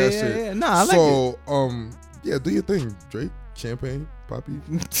fuck with that shit. Yeah. Nah, I like it. So yeah, do your thing, Drake. Champagne, Poppy.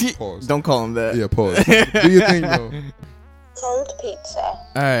 Pause. Don't call him that. Yeah, pause. Do your thing, bro. Cold pizza.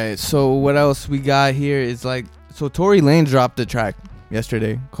 All right. So what else we got here is like. So Tory Lanez dropped a track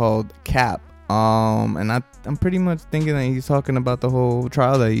yesterday called Cap. And I'm pretty much thinking that he's talking about the whole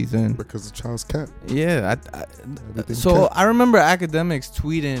trial that he's in. Because the trial's cap. Yeah. I remember Academics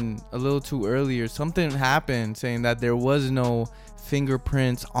tweeting a little too earlier. Something happened saying that there was no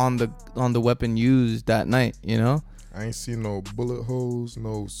fingerprints on the weapon used that night, you know? I ain't see no bullet holes,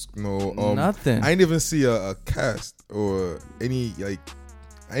 no nothing. I ain't even see a cast or any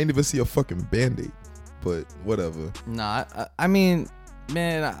I ain't even see a fucking Band-Aid. But whatever. Nah, I mean,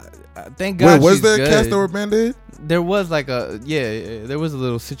 man, thank God. Wait, was there a cast or a Band-Aid? There was like there was a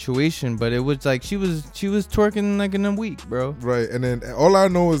little situation, but it was like she was twerking like in a week, bro. Right, and then all I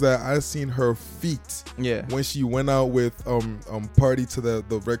know is that I seen her feet. Yeah. When she went out with Party to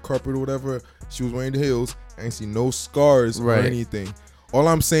the red carpet or whatever, she was wearing heels. I ain't see no scars or anything. All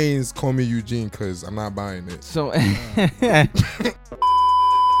I'm saying is call me Eugene because I'm not buying it. So.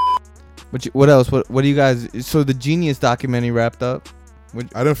 What else? What do you guys? So the Genius documentary wrapped up.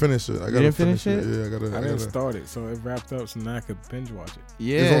 I didn't finish it. I gotta didn't finish it? Yeah, I I didn't gotta. start it, so it wrapped up, so now I could binge watch it.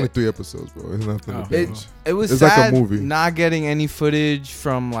 Yeah, It's only 3 episodes, bro. It's nothing to Oh. binge. it was It's like a sad movie. not getting any footage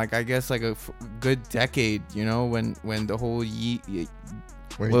from like I guess like a good decade. You know when the whole When he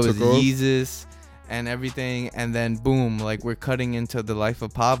what was took it, off. Yeezus and everything, and then boom, like we're cutting into the life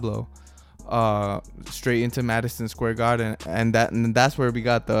of Pablo, straight into Madison Square Garden, and that's where we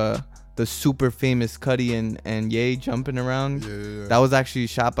got the super famous Cudi and Ye jumping around. Yeah. That was actually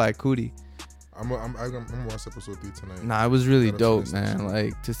shot by Cudi. I'm gonna watch episode 3 tonight. Nah, it was really Gotta dope, finish that man. shit.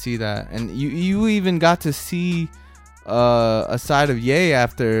 Like to see that, and you even got to see a side of Ye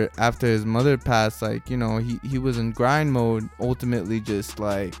after his mother passed. Like, you know, he was in grind mode, ultimately just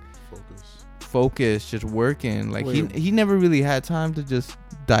like focused, just working. Like he never really had time to just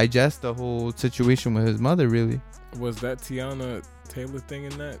digest the whole situation with his mother. Really, Was that Tiana Taylor thing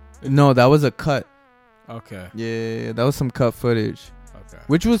in that? no, that was a cut. Okay. Yeah, that was some cut footage. Okay.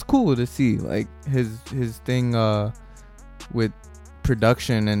 Which was cool to see, like his thing with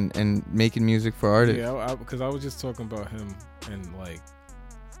production and making music for artists. Yeah, because I was just talking about him and like,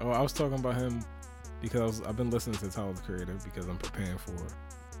 I was talking about him because I've been listening to Tyler the Creator because I'm preparing for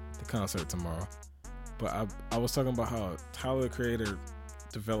the concert tomorrow. But I was talking about how Tyler the Creator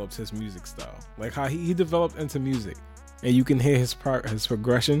develops his music style, like how he developed into music, and you can hear his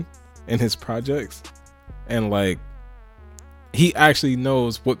progression in his projects, and like he actually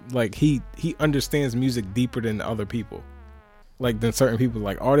knows what, like he understands music deeper than other people, like than certain people.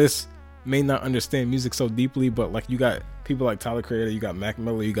 Like artists may not understand music so deeply, but like you got people like Tyler Creator, you got Mac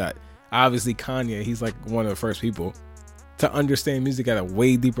Miller, you got obviously Kanye. He's like one of the first people to understand music at a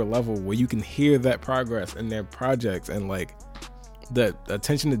way deeper level where you can hear that progress in their projects and like the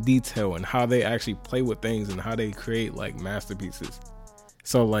attention to detail and how they actually play with things and how they create like masterpieces.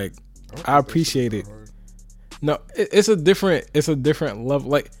 So like I appreciate it. No, it's a different level.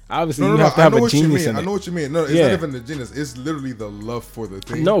 Like obviously you have to have a genius in it. I know what you mean. No, it's not even the genius. It's literally the love for the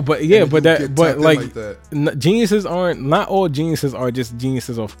thing. No, but yeah, but like that. Geniuses aren't. Not all geniuses are just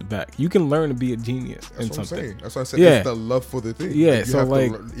geniuses off the back. You can learn to be a genius in That's what something. I'm saying. That's why I said Yeah. it's the love for the thing. Yeah, you so have to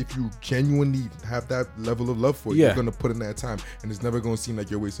like if you genuinely have that level of love for it, Yeah. you're gonna put in that time, and it's never gonna seem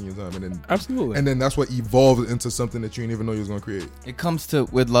like you're wasting your time. And then Absolutely. and then that's what evolves into something that you didn't even know you was gonna create. It comes to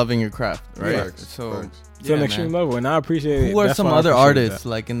with loving your craft, right? Facts, So facts. to an extreme level, and I appreciate it. Who are That's some why I other appreciate artists that.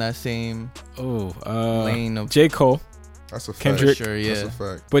 like in that same lane of J. Cole? That's a fact. Kendrick. Sure, yeah. That's a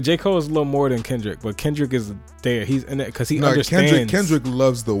fact. But J. Cole is a little more than Kendrick. But Kendrick is there. He's in it because he No, understands. Kendrick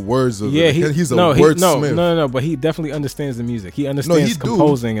loves the words of Yeah, it. He's a wordsmith. No. But he definitely understands the music. He understands do.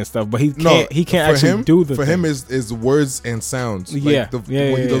 composing and stuff. But he can't for actually him, do the for thing. him is words and sounds. Like Yeah, when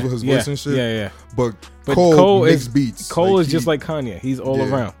yeah, he does with his yeah, voice and shit. yeah. But But Cole makes is beats. Cole Like, is just like Kanye. He's all Yeah.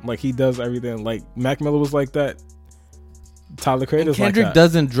 around. Like he does everything. Like Mac Miller was like that. Tyler Creator's like Kendrick that.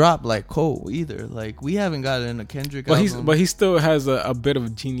 doesn't drop like Cole either. Like we haven't gotten a Kendrick album. But he still has a bit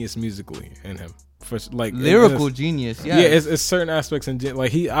of genius musically in him. For like lyrical genius, yeah. Yeah, it's certain aspects in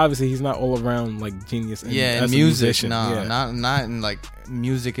like he's not all around like genius. Yeah, as in a music, musician. no, Yeah. not in like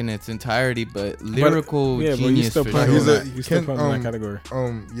music in its entirety, but lyrical but you genius still for put sure. him in that. You still put him in that category.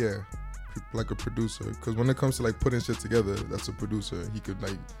 Yeah, like a producer. Because when it comes to like putting shit together, that's a producer. He could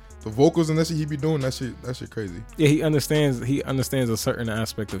like the vocals and that shit he be doing. That shit crazy. Yeah, he understands a certain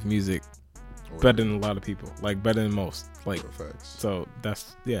aspect of music better than a lot of people. Like better than most. Like so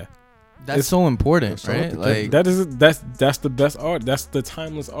that's That's so important, right? Like that's the best art. That's the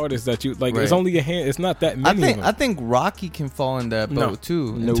timeless artist that you like. Right. It's only a hand. It's not that many. of them. I think Rocky can fall in that No. boat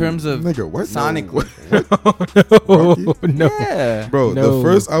too, No. in terms of Nigga, what? sonically. Rocky? No. Yeah, Bro, No. the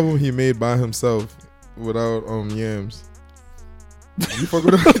first album he made by himself without Yams. You fuck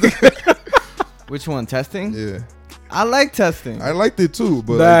with it? Which one? Testing? Yeah. I like Testing. I liked it too,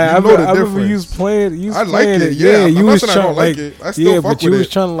 but Nah, like, I you know the remember you was difference. playing. You was I like playing it, yeah. I'm you not was saying I trying don't like it. I still yeah, fuck but you with was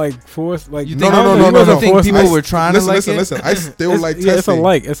it. trying to like force like. You No, think, no, no, you no, no, wasn't no. think people I- were trying listen, to like listen, it? listen. I still like yeah, it's a Testing.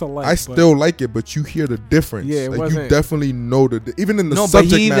 like. It's a like. I still like it, but you hear the difference. Yeah, it like you wasn't- definitely know even in the No, but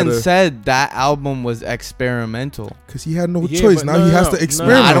subject he even matter. said that album was experimental. Because he had no Yeah, choice. but Now no, he no, has no, to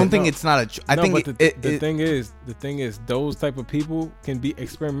experiment. I don't no. think it's not I No, think but it, the thing is, those type of people can be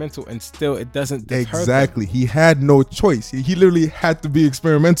experimental and still it doesn't deter them. Exactly. He had no choice. He literally had to be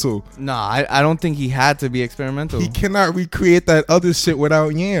experimental. No, I don't think he had to be experimental. He cannot recreate that other shit without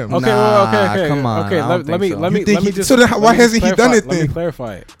Yam. Okay, Nah, well, okay, come on, okay. I don't Let me think so. let me You think let me he- just. so then let why me hasn't he clarify- done it Let me then?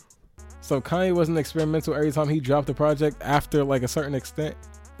 clarify it. So Kanye wasn't experimental every time he dropped a project after like a certain extent.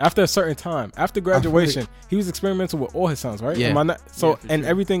 After a certain time, after graduation, he was experimental with all his songs, right? Yeah. Am I not? So Yeah, for and sure.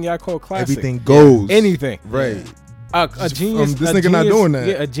 everything y'all call classic. Everything goes. Anything. Right. A genius. this a nigga not genius- doing that.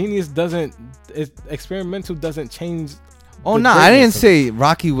 Yeah, a genius doesn't. Experimental doesn't change Oh the no, I didn't greatness of say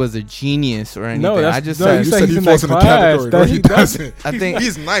Rocky was a genius or anything. No, I just no, said you You said said he's he in falls that in the class. category. No, That he he doesn't. I think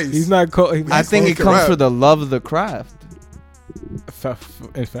he's nice. He's not cool. I think it comes for the love of the craft.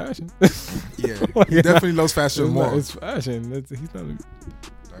 in fashion. Yeah, he definitely loves fashion It's more. not- It's fashion. He's not.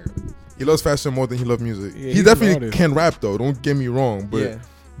 He loves fashion more than he loves music. Yeah, he he's an definitely artist. can rap though. Don't get me wrong, but Yeah.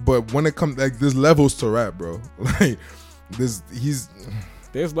 but when it comes like there's levels to rap, bro. Like he's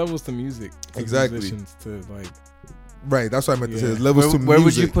There's levels to music. To Exactly. musicians to like. right. That's what I meant to say. Yeah. There's levels Where, to where would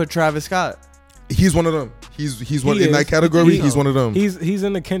music. you put Travis Scott? He's one of them. He's one He in that is. category. He- he's one of them. He's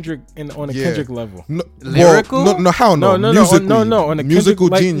in the Kendrick on a Yeah. Kendrick level. No, Lyrical? Well, no, how no? No, Musically, on a musical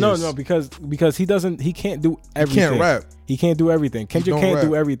Kendrick, genius. No, because he can't do He everything. can't rap. He can't do everything. Kendrick don't can't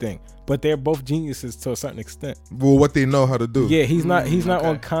do rap. everything. But they're both geniuses to a certain extent. Well, what they know how to do. Yeah, he's not okay.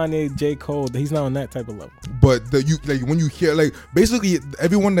 on Kanye, J. Cole. He's not on that type of level. But you like when you hear like basically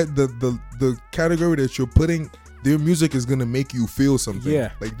everyone that the category that you're putting, their music is gonna make you feel something.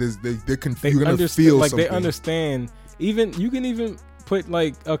 Yeah. Like they're They you're gonna understand, feel like something. they understand. Even you can even put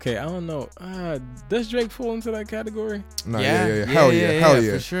like, okay, I don't know. Does Drake fall into that category? Nah, yeah. Hell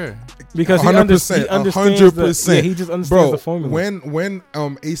yeah. for sure. Because he 100%, understands 100%. Yeah, he just understands Bro, the formula. when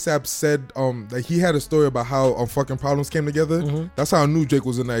ASAP said that he had a story about how fucking problems came together, Mm-hmm. that's how I knew Drake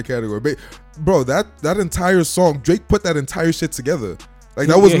was in that category. But bro, that entire song, Drake put that entire shit together. Like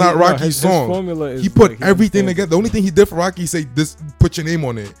that was not Rocky's his song. formula is He put like, he everything understands together. The only thing he did for Rocky, he say this, put your name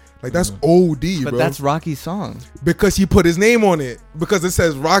on it. Like that's OD, But bro. that's Rocky's song. Because he put his name on it. Because it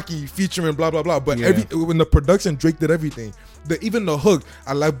says Rocky featuring blah blah blah. But Yeah. when the production, Drake did everything. Even the hook,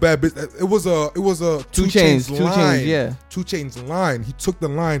 I like bad bitch. It was a Two Chainz Chainz, line. yeah. 2 Chainz line. He took the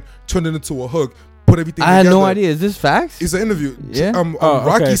line, turned it into a hook, put everything. I had together. no idea. Is this facts? It's an interview. Yeah.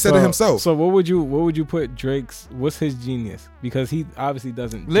 Rocky okay, said it himself. So what would you put Drake's? What's his genius? Because he obviously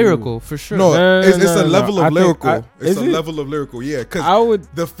doesn't do- Lyrical, for sure. No, it's no, a level I of think lyrical. It's is a it? level of lyrical. Yeah, because I would.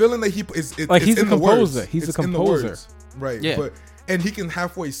 the feeling that he put is Like, it's he's a in the composer. words. He's a It's in the composer. words. Right. Yeah. But and he can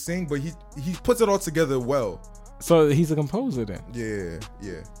halfway sing, but he puts it all together well. So he's a composer then. Yeah.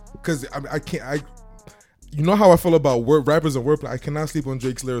 Because I can't. You know how I feel about rappers and wordplay. I cannot sleep on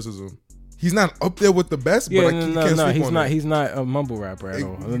Drake's lyricism. He's not up there with the best, Yeah, but I can't sleep he's on not. it. He's not a mumble rapper at You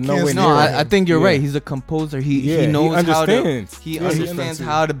all. can't No way sleep No, near on it. I think you're Yeah. right. He's a composer. Yeah, He he knows how to. understands. He Yeah, he understands understands.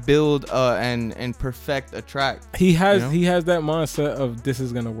 how to build and perfect a track. He has You know? he has that mindset of this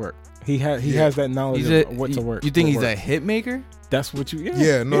is gonna work. He has Yeah. has that knowledge He's of what to work. You think what he's a work. hit maker? That's what you.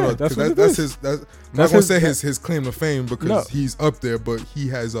 Yeah, no, that's what that's it is. his. I'm not That's gonna his- say his claim to fame because No. he's up there, but he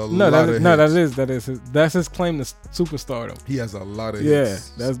has a No, lot that, of no, hits. that is that's his claim to superstardom. He has a lot of Yeah,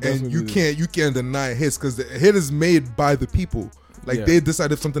 hits. that's and what you it is. can't deny hits because the hit is made by the people. Like Yeah. they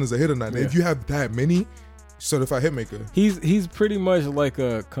decide if something is a hit or not. Yeah. If you have that many, certified hit maker. He's pretty much like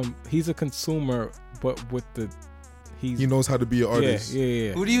he's a consumer, but with the He knows how to be an artist.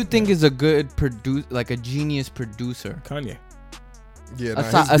 Yeah. Who do you think is a good like a genius producer? Kanye. Yeah,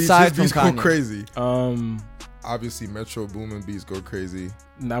 Aside his beats from go Kanye. crazy. Um, Obviously, Metro Boomin beats go crazy.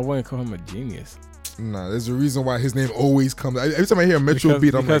 I wouldn't call him a genius. Nah, there's a reason why his name always comes. Every time I hear a Metro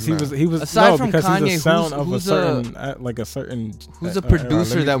beat, I'm like, because nah. he was Aside no, from because Kanye, he's a sound of who's a certain like a certain. Who's a let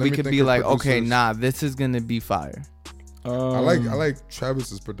producer me- that let we me could think be of like, okay, producers. nah, this is gonna be fire. I like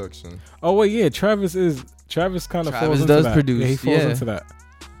Travis's production. Oh wait, yeah, Travis kind of Travis falls into does that. produce, Yeah, he falls yeah. into that.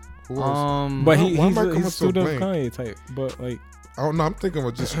 Who else? But Why- he's why am I a coming so student of blank? Kanye type. But like, I don't know. I'm thinking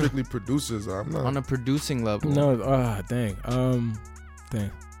of just strictly producers. I'm not On a producing level. no, dang.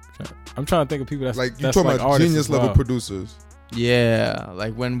 I'm trying to think of people that's like you that's talking like about artists genius as level well. producers. Yeah,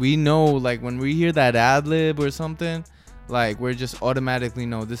 like when we know, like when we hear that ad lib or something, like we're just automatically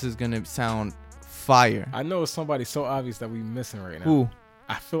know this is gonna sound fire. I know it's somebody so obvious that we missing right now. Who?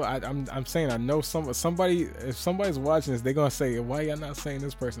 I feel I'm saying I know somebody. If somebody's watching this, they're gonna say, "Why y'all not saying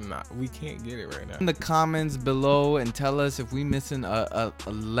this person?" Nah, we can't get it right now. In the comments below and tell us if we missing a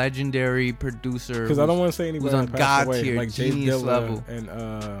legendary producer. Because I don't want to say anybody who's on that passed God away, tier, like Jay genius Dilla level.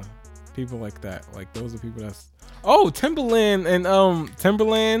 and people like that. Like those are people that's. Oh, Timberland and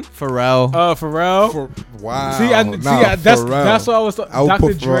Timberland, Pharrell. Pharrell. Wow. That's what I was. I would Dr.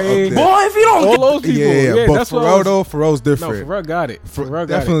 put Pharrell Dre. up there. Boy, if you don't all those people, Yeah. But that's what I Pharrell was- though, Pharrell's No, different. Pharrell got it. Pharrell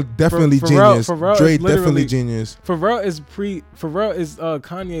got it. Definitely Pharrell- genius. Pharrell Dre is literally- definitely genius. Pharrell is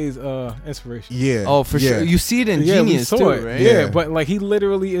Kanye's inspiration. Yeah. Oh, for sure. You see it in Yeah, we Genius saw too, it. right? Yeah, but like he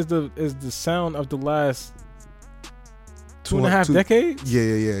literally is the sound of the last 2.5 decades.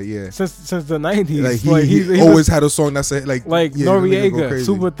 Yeah. Since the 90s. Like he was- always had a song that's like yeah, that nigga go Noriega, crazy.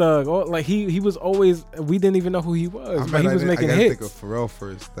 Super Thug. Like he was always. We didn't even know who he was, but he was making I gotta hits. think of Pharrell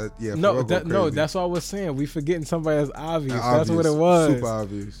first. No, Pharrell go no, crazy. that's what I was saying. We forgetting somebody that's obvious. Obvious. That's what it was. Super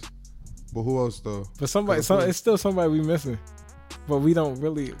obvious. But who else though? But it's still somebody we missing. But we don't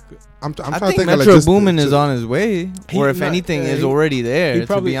really. I'm trying I to think think Metro of like just Boomin is on his way, or if He- anything, yeah, is he- already there. He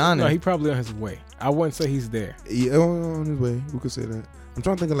probably, to be honest, no, he probably on his way. I wouldn't say he's there. Yeah, on his way. We could say that. I'm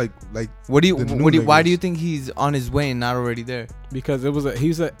trying to think of like. what do you? the new Why do niggas. you think he's on his way and not already there? Because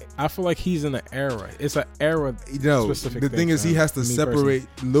I feel like he's in an era. It's an era specific the thing is, he has to me separate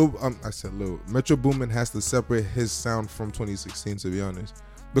Metro Boomin has to separate his sound from 2016. To be honest,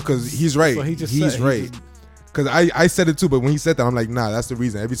 because he's right. So he just he's said- right. Because I said it too, but when he said that, I'm like, nah, that's the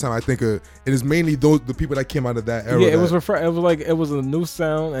reason. Every time I think of it, is mainly the people that came out of that era. Yeah, it that- was it was like it was a new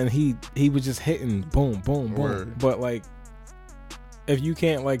sound, and he was just hitting boom, boom, boom. Word. But like, if you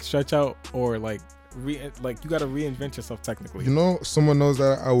can't like stretch out or like you got to reinvent yourself technically. You know, someone knows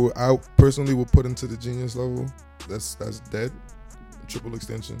that I personally would put into the genius level. That's dead. Triple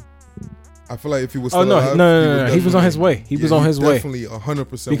Extension. I feel like if he was still alive, no. He was on his way. He was on his way. Definitely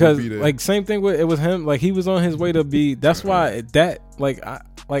 100% Because would be there. like same thing with it was him. Like he was on his way to be. That's why that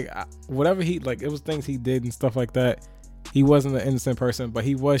whatever he like it was things he did and stuff like that. He wasn't an innocent person, but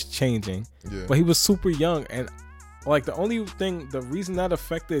he was changing. Yeah. But he was super young, and like the reason that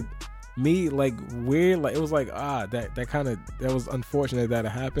affected me like weird, like it was like that was unfortunate that it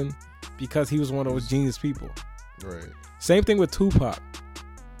happened because he was one of those genius people. Right. Same thing with Tupac.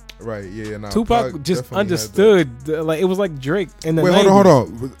 Right, yeah. Nah, Tupac Pac just definitely understood, like it was like Drake in the Wait, 90s. hold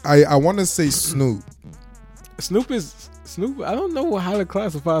on. I want to say Snoop. Snoop. I don't know how to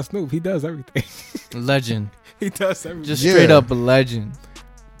classify Snoop. He does everything. Legend, He does everything. just straight up a legend.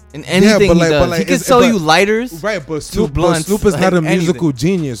 In anything Yeah, but he like- does, but like he can it's- sell but- you lighters. Right, but two Snoop, blunts. Snoop is not a like musical anything.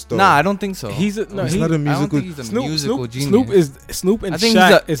 genius, though. Nah, I don't think so. He's a, no, He's he, not a I don't musical. think he's a musical genius. Snoop and I think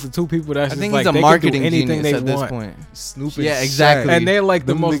Shaq he's is the two people that's I just think like he's a they marketing can do anything genius they at this want. point. Snoop Yeah, and exactly. Shaq. And they're like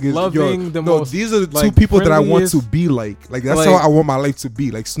the Them most niggas- loving, the most. These are the two like, people that I want friendliest. to be like. Like that's Like- how I want my life to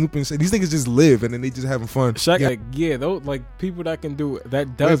be. Like Snoop and Shaq. These niggas just live and then they just having fun. Shaq, those like people that can do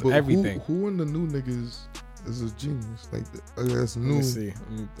that does Wait, but everything. Who in the new niggas is a genius? Like that's Let new. me see.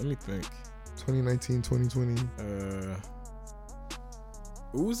 Let me think. 2019, 2020.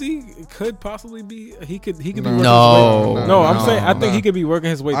 Uzi could possibly be. He could be. No. Working his No. way. No, I'm saying I think nah. he could be working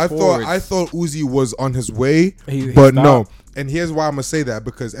his way. I forward. thought Uzi was on his way, He but no. stopped. And here's why I'm gonna say that,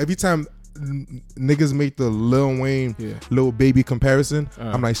 because every time niggas make the Lil Wayne, Lil Baby comparison,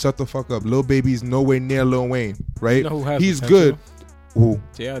 I'm like, shut the fuck up. Lil Baby's nowhere near Lil Wayne, right? You know who has He's potential? good. Ooh.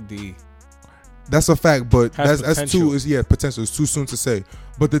 JID. That's a fact, but Has that's potential. too potential. It's too soon to say.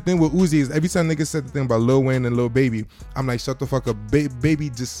 But the thing with Uzi is every time niggas said the thing about Lil Wayne and Lil Baby, I'm like, shut the fuck up. Baby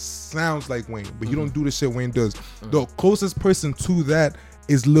just sounds like Wayne, but you don't do the shit Wayne does. The closest person to that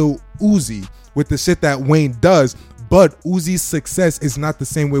is Lil Uzi with the shit that Wayne does. But Uzi's success is not the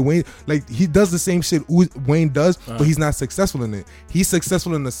same way Wayne. Like he does the same shit Wayne does, but he's not successful in it. He's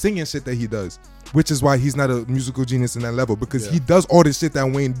successful in the singing shit that he does, which is why he's not a musical genius in that level, because he does all the shit that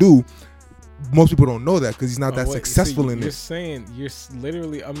Wayne do. Most people don't know that because he's not that successful in You're it. saying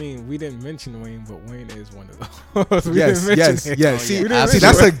literally. I mean, we didn't mention Wayne, but Wayne is one of those. We Yes, didn't mention him. See, We didn't see, mention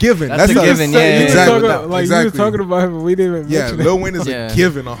that's him. a given. That's a given, yeah, You exactly. were talking, like you were talking about him, but we didn't Yeah, mention Lil him. Wayne is Yeah. a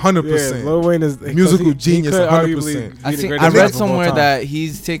given, 100%. Yeah, Lil Wayne is musical genius, 100%. I read somewhere that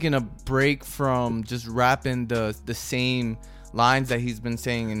he's taking a break from just rapping the same lines that he's been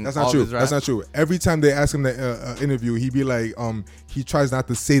saying in That's all not of true. his rap. That's not true. Every time they ask him that interview, he'd be like, he tries not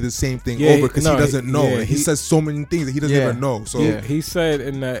to say the same thing over because he doesn't know. yeah, And he says so many things that he doesn't even know. So he said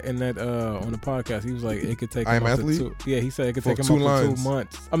in that on the podcast, he was like, it could take I him Am up to Athlete? he said it could For take him 2 up to lines. 2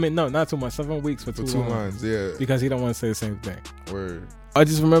 months. I mean, no, not 2 months, 7 weeks for 2 lines. Yeah, because he don't want to say the same thing. Word. I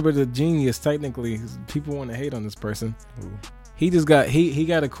just remember the genius. Technically, people want to hate on this person. He just got he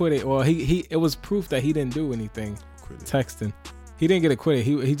got acquitted. Well, he it was proof that he didn't do anything. Texting. He didn't get acquitted.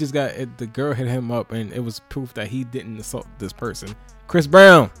 He just got it, the girl hit him up, and it was proof that he didn't assault this person. Chris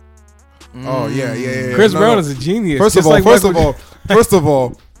Brown. Oh yeah. Chris Brown is a genius. First Just of all, like first of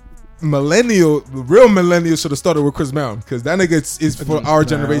all, the real millennial should have started with Chris Brown because that nigga is for our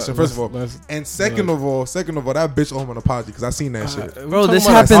generation. First of all, and second of all, that bitch owe him an apology because I seen that shit. Bro, this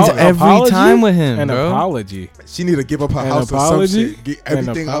talking about happens an every apology? time with him, An bro. apology. She need to give up her An house or some apology. shit. Get An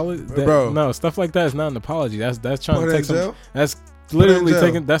everything up, apology? bro. No, stuff like that is not an apology. That's trying Put to her take in some. jail? That's Put her in literally jail.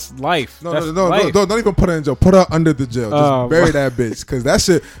 taking. That's life. No, That's no, life. don't even put her in jail. Put her under the jail. Just Oh, bury bro. that bitch because that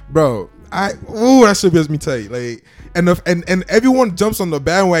shit, bro. That shit gets me tight. Like, and everyone jumps on the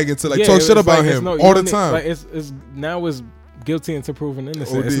bandwagon to Yeah, talk it's shit about like, it's him no- you all the don't need- time. Like it's now is guilty until proven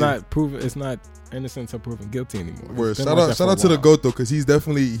innocent. It's OD. not proven. It's not innocent until proven guilty anymore. Word. It's been Shout like out, that shout for out a to the while. GOAT though, because he's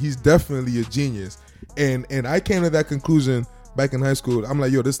definitely a genius, and I came to that conclusion back in high school. I'm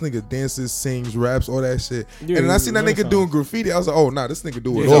like, yo, this nigga dances, sings, raps, all that shit. Yeah, and then I seen that nigga doing graffiti. I was like, oh nah, this nigga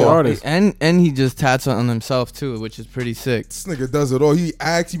do it all. Artist. And he just tats on himself too, which is pretty sick. This nigga does it all. He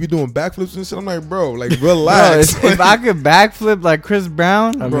acts. He be doing backflips and shit. I'm like, bro, like relax. Bro, if I could backflip like Chris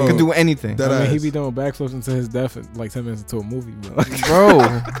Brown, I could do anything. He be doing backflips into his death in like 10 minutes into a movie, bro.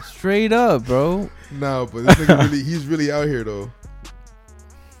 Bro, straight up, bro. Nah, but this nigga he's really out here though.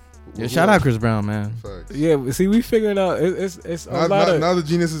 Yeah, shout out Chris Brown, man. Facts. Yeah, see, we figuring out it's a lot of now the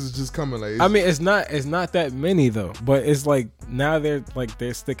geniuses is just coming. Like, I mean, it's not that many though, but it's like now they're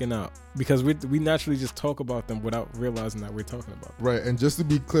sticking out because we naturally just talk about them without realizing that we're talking about them. Right. And just to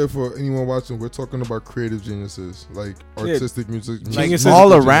be clear for anyone watching, we're talking about creative geniuses, like artistic music, like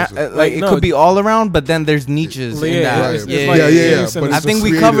all around. Like it could be all around, but then there's niches in that. Right. Yeah. But I think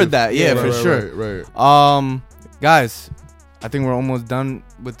we covered that. Yeah, for sure. Right. Guys, I think we're almost done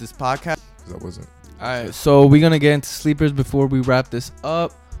with this podcast. That wasn't. All right, so we're gonna get into sleepers before we wrap this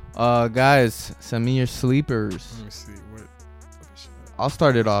up. Guys, send me your sleepers. Let me see what. I'll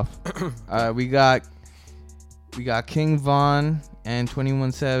start it off. We got King Von and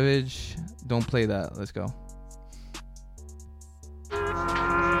 21 Savage. Don't play that. Let's go.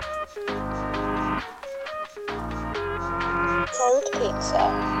 Cold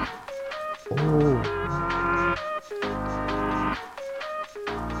pizza. Oh.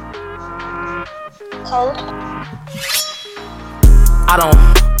 Cold. I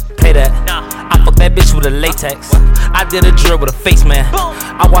don't pay that. I fuck that bitch with a latex. I did a drill with a face man.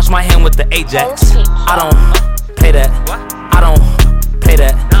 I wash my hand with the Ajax. I don't pay that. I don't pay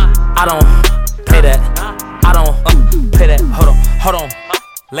that. I don't pay that. I don't pay that. Hold on.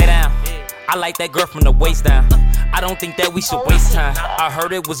 Lay down. I like that girl from the waist down. I don't think that we should waste time. I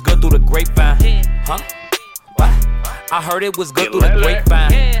heard it was good through the grapevine. Huh? What? I heard it was good through the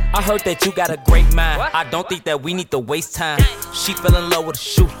grapevine. I heard that you got a great mind. I don't think that we need to waste time. She fell in love with a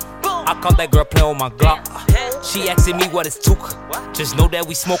shooter. I caught that girl playing with my Glock. She asking me what it's took. Just know that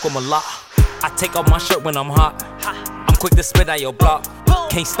we smoke 'em a lot. I take off my shirt when I'm hot. I'm quick to spit out your block.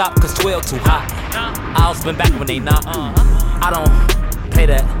 Can't stop cause 12 too hot. I'll spin back when they not. I don't pay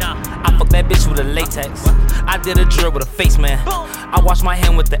that. I fuck that bitch with a latex. I did a drill with a face man. I wash my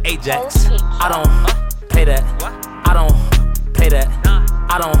hand with the Ajax. I don't pay that. I don't pay that.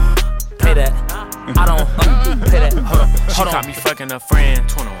 I don't pay that. I don't pay that. Hold on. She caught me fucking a friend.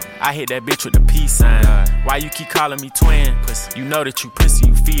 I hit that bitch with the peace sign. Why you keep calling me twin? You know that you pussy,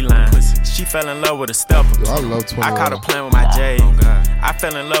 you feline. She fell in love with a stepper. I love 21. I caught her playing with my J. I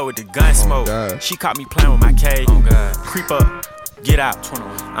fell in love with the gun smoke. She caught me playing with my K. Creep up. Get out.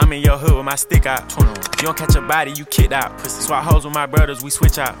 I'm in your hood with my stick out. You don't catch a body, you kicked out. Swap hoes with my brothers, we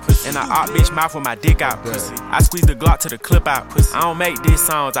switch out. And I op bitch mouth with my dick out. I squeeze the Glock to the clip out. I don't make these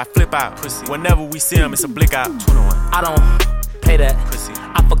songs, I flip out. Whenever we see them, it's a blick out. I don't pay that.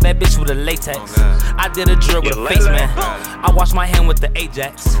 I fuck that bitch with a latex. I did a drill with a face man. I wash my hand with the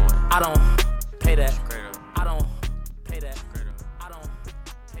Ajax. I don't pay that. I don't pay that. I don't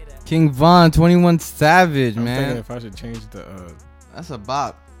pay that. King Von, 21 Savage, I'm man. thinking if I should change the. That's a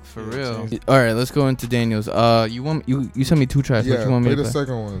bop for real. All right, let's go into Daniel's. You sent me 2 tracks. Yeah, what you want me play to the play?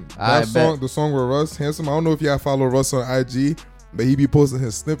 second one. I That song, the song with Russ Handsome. I don't know if y'all follow Russ on IG, but he be posting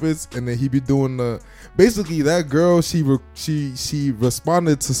his snippets, and then he be doing the. Basically, that girl, she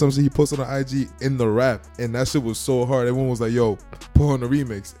responded to something he posted on IG in the rap, and that shit was so hard. Everyone was like, "Yo, put on the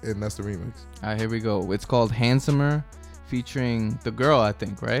remix," and that's the remix. All right, here we go. It's called Handsomer, featuring the girl, I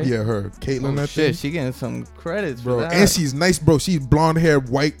think, right? Yeah, her, Caitlyn. Oh, I shit, think. she getting some credits, Bro, for that. and she's nice, bro. She's blonde hair,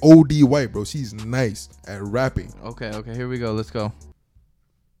 white, OD white, bro. She's nice at rapping. Okay, here we go. Let's go.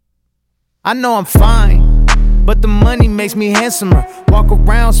 I know I'm fine, but the money makes me handsomer. Walk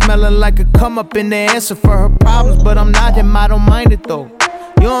around smelling like a come up in the answer for her problems, but I'm not him, I don't mind it though.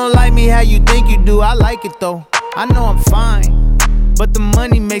 You don't like me how you think you do, I like it though. I know I'm fine, but the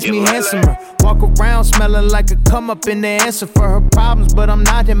money makes me handsomer. Walk around smelling like a come up in the answer for her problems, but I'm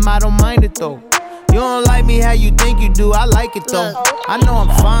not him, I don't mind it though. You don't like me how you think you do, I like it though. I know I'm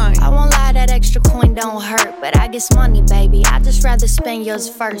fine. I won't lie, that extra coin don't hurt, but I guess money, baby, I just rather spend yours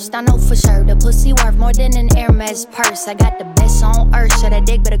first. I know for sure the pussy worth more than an Hermes purse. I got the best on earth, so that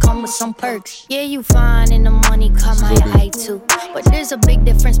dick better come with some perks. Yeah, you fine and the money caught my eye too, but there's a big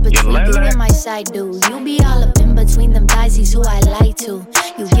difference between you and my side dude. You be all up in between them thighs, who I like to.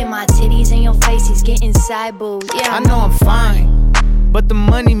 You get my titties in your face, he's getting side booed. Yeah, I know I'm fine, but the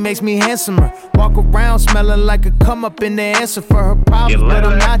money makes me handsomer. Walk around smelling like a come up in the answer for her problems, but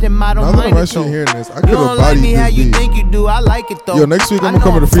I'm not him. I don't Now that mind I'm it actually though. hearing this, I You could don't have like bodied me how this you beat. think you do. I like it though. Yo, next week I I'm gonna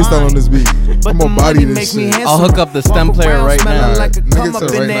come know with a I'm freestyle fine, on this beat. but I'm the gonna body money this makes me shit. I'll hook up the stem Walk player around right smelling now. like a Nigga come up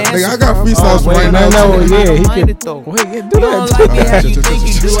said in right the now. answer Nigga, I for got her freestyles problems, right but now, I'm too. not him. I Yeah, don't he mind can- it though. Wait, yeah, do You that. don't like me how you Alright, think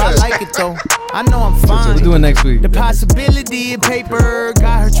you do. I like it though. I know I'm fine. We'll do it next week. The possibility in paper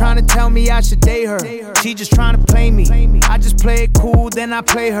got her trying to tell me I should date her. She just trying to play me. I just play it cool, then I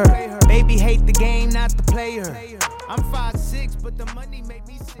play her. Baby hate the game, not the player. I'm 5'6", but the money make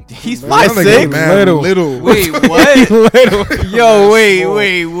me sick. He's Man, that nigga 5'6". mad little. Wait, what? Yo,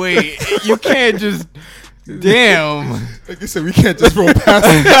 wait. You can't just. Damn. Like I said, we can't just roll past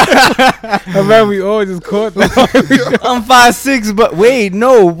it. I'm glad we all just caught that. I'm 5'6", but wait,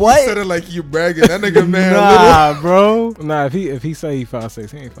 no, You what? said it like you bragging. That nigga man Nah, bro. Nah, if he say he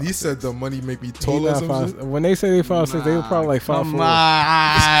 5'6", he ain't 5'6". little. He said the money make me He taller or not some 5'6". shit. When they say they 5'6", they were probably like 5'4". Come Probably on.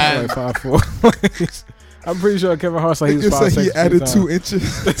 like 5'4". I'm pretty sure Kevin Hart said he was Nigga 5'6". said he added 2 times.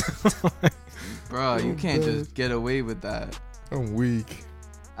 inches. Bro, you can't just get away with that. I'm weak.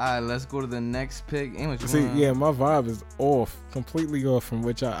 All right, let's go to the next pick. Ain't what you See, want. yeah, my vibe is off, completely off from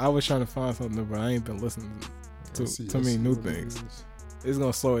which I was trying to find something, but I ain't been listening to many new things. It's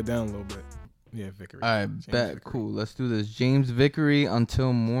gonna slow it down a little bit. Yeah, Vickery. All right, James bet. Vickery. Cool. Let's do this. James Vickery,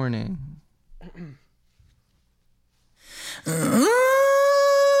 Until Morning.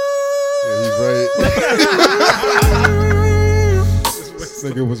 Yeah, he's right. This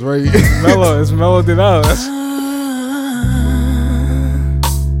nigga was right. It's mellowed it out.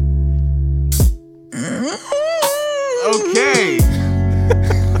 Okay.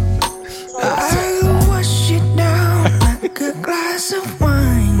 I'll wash it down like a glass of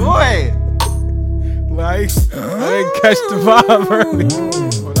wine. Boy. Like, I didn't catch the vibe early.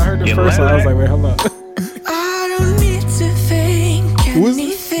 When I heard the first one, I was like, wait, hold up. I don't need to think Who is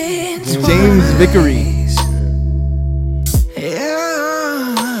anything. James Vickery.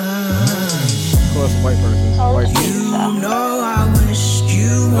 Of course, white person. White people. You know I wish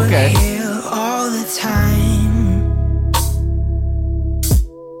you were Okay. here all the time.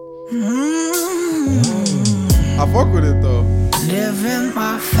 I fuck with it though. Living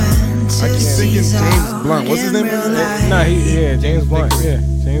my I keep thinking fantasies James out Blunt. What's his in name? real life. Nah, James Blunt. Yeah,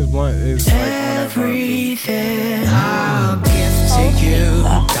 James Blunt is like on that vibe. Everything I'll give to you,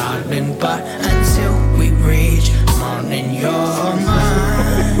 darling, but until we reach morning, you're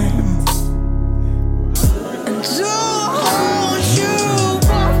mine. And don't you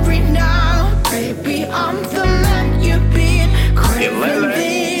worry now, baby, I'm the man you've been craving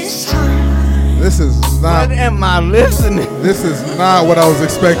this time. This is not. What am I listening? This is not what I was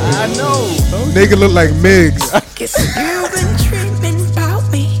expecting. I know. Nigga look like Migs. Guess you've been dreaming about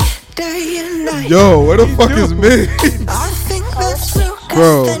me day and night. Yo, where the fuck is Migs? I think that's real,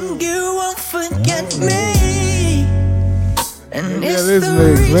 Bro. then you won't forget me. And Yeah, it's this the nigga,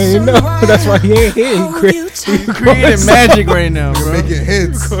 man, you reason know, why that's why he ain't here. I hold you tight. He's creating magic right now, You're bro. making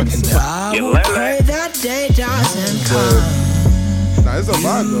hits. And I will pray that day doesn't come. Nah, it's a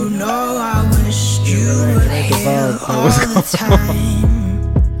vibe You though. know I wish you were here all the time.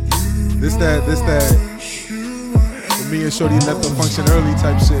 This that. When me and Shorty left the function early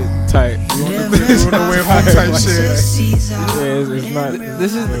type shit. Tight. You on the way home type shit. Yeah, it's not.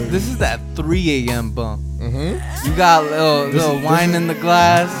 This is that 3 a.m. bump. Mm-hmm. You got little wine in the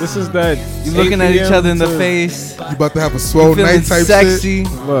glass. This is that. You looking at each 8 other in the to- face. You about to have a swell You feeling night type sexy.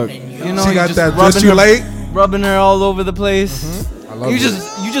 shit. Look, You know, She you got just that rubbing just you her- late. rubbing her all over the place. I love You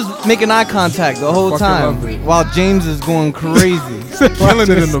it. just making eye contact the whole Fucking love time it. while James is going crazy. killing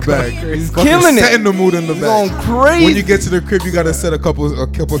it in the back. He's Fucking killing it. setting the mood in the He's back. going crazy. When you get to the crib, you gotta set a couple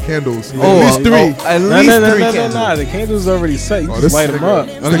candles. Oh, At least 3. at No, least no, no, 3 no, no, candles. no. The candles already set. You Oh, just this light them nigga- up.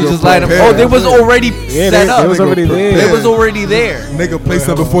 this Oh, you nigga just light them. prepared. Oh, they was already Yeah, set they up. was already there. They was already there. Nigga placed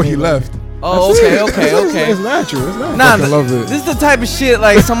them before he left. Oh, okay. It's natural. It's not. Nah, fucking love it. this is the type of shit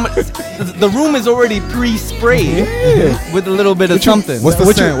like the room is already pre-sprayed with a little bit of something. What's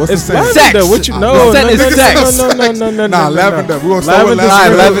the scent? What's the It's scent? lavender. Sex. What you The know? scent is sex. No. Nah, lavender. We gonna start with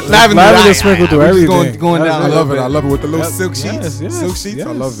lavender. Lavender sprinkled through We're just everything. going down I a love little it. I bit. love it with the little Yep. silk sheets. Yes, Silk sheets.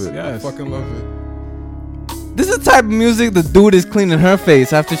 I yes, love it. yes. Fucking love it. This is the type of music the dude is cleaning her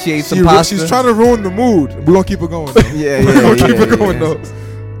face after she ate some pasta. She's trying to ruin the mood. We're gonna keep it going. Though. Yeah, We're yeah, gonna keep yeah, it going yeah. though.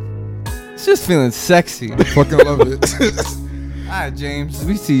 It's just feeling sexy. Fucking love it. Alright, James,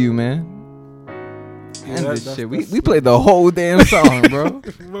 we see you, man. End that- this that's- shit. We played the whole damn song, bro.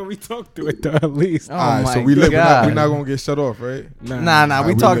 Well, we talked to it though, at least. Oh Alright, my so we live. God. We're not gonna get shut off, right? Nah,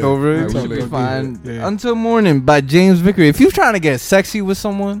 we we talked live. over it. Nah, we Should be live. fine. Yeah. Until Morning by James Vickery. If you're trying to get sexy with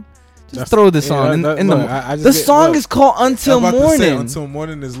someone, Just throw this on. The song is called Until Morning. Until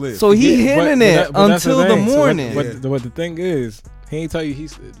Morning is lit. So he hitting it until the morning. But the thing is, he ain't tell you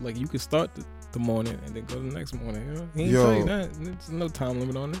he's like you can start the morning and then go to the next morning. You know? He ain't tell you that. There's no time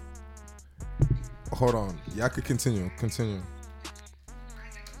limit on it. Hold on, y'all could continue.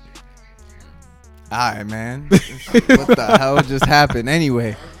 All right, man. What the hell just happened?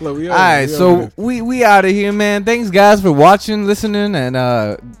 Anyway. Look, all right, so we out of here, man. Thanks, guys, for watching, listening, and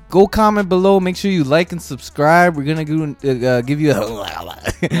go comment below. Make sure you like and subscribe. We're gonna give you we're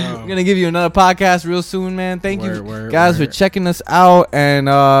gonna give you another podcast real soon, man. Thank you, guys, for checking us out,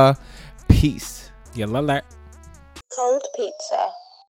 and peace. Yeah, la. Cold pizza.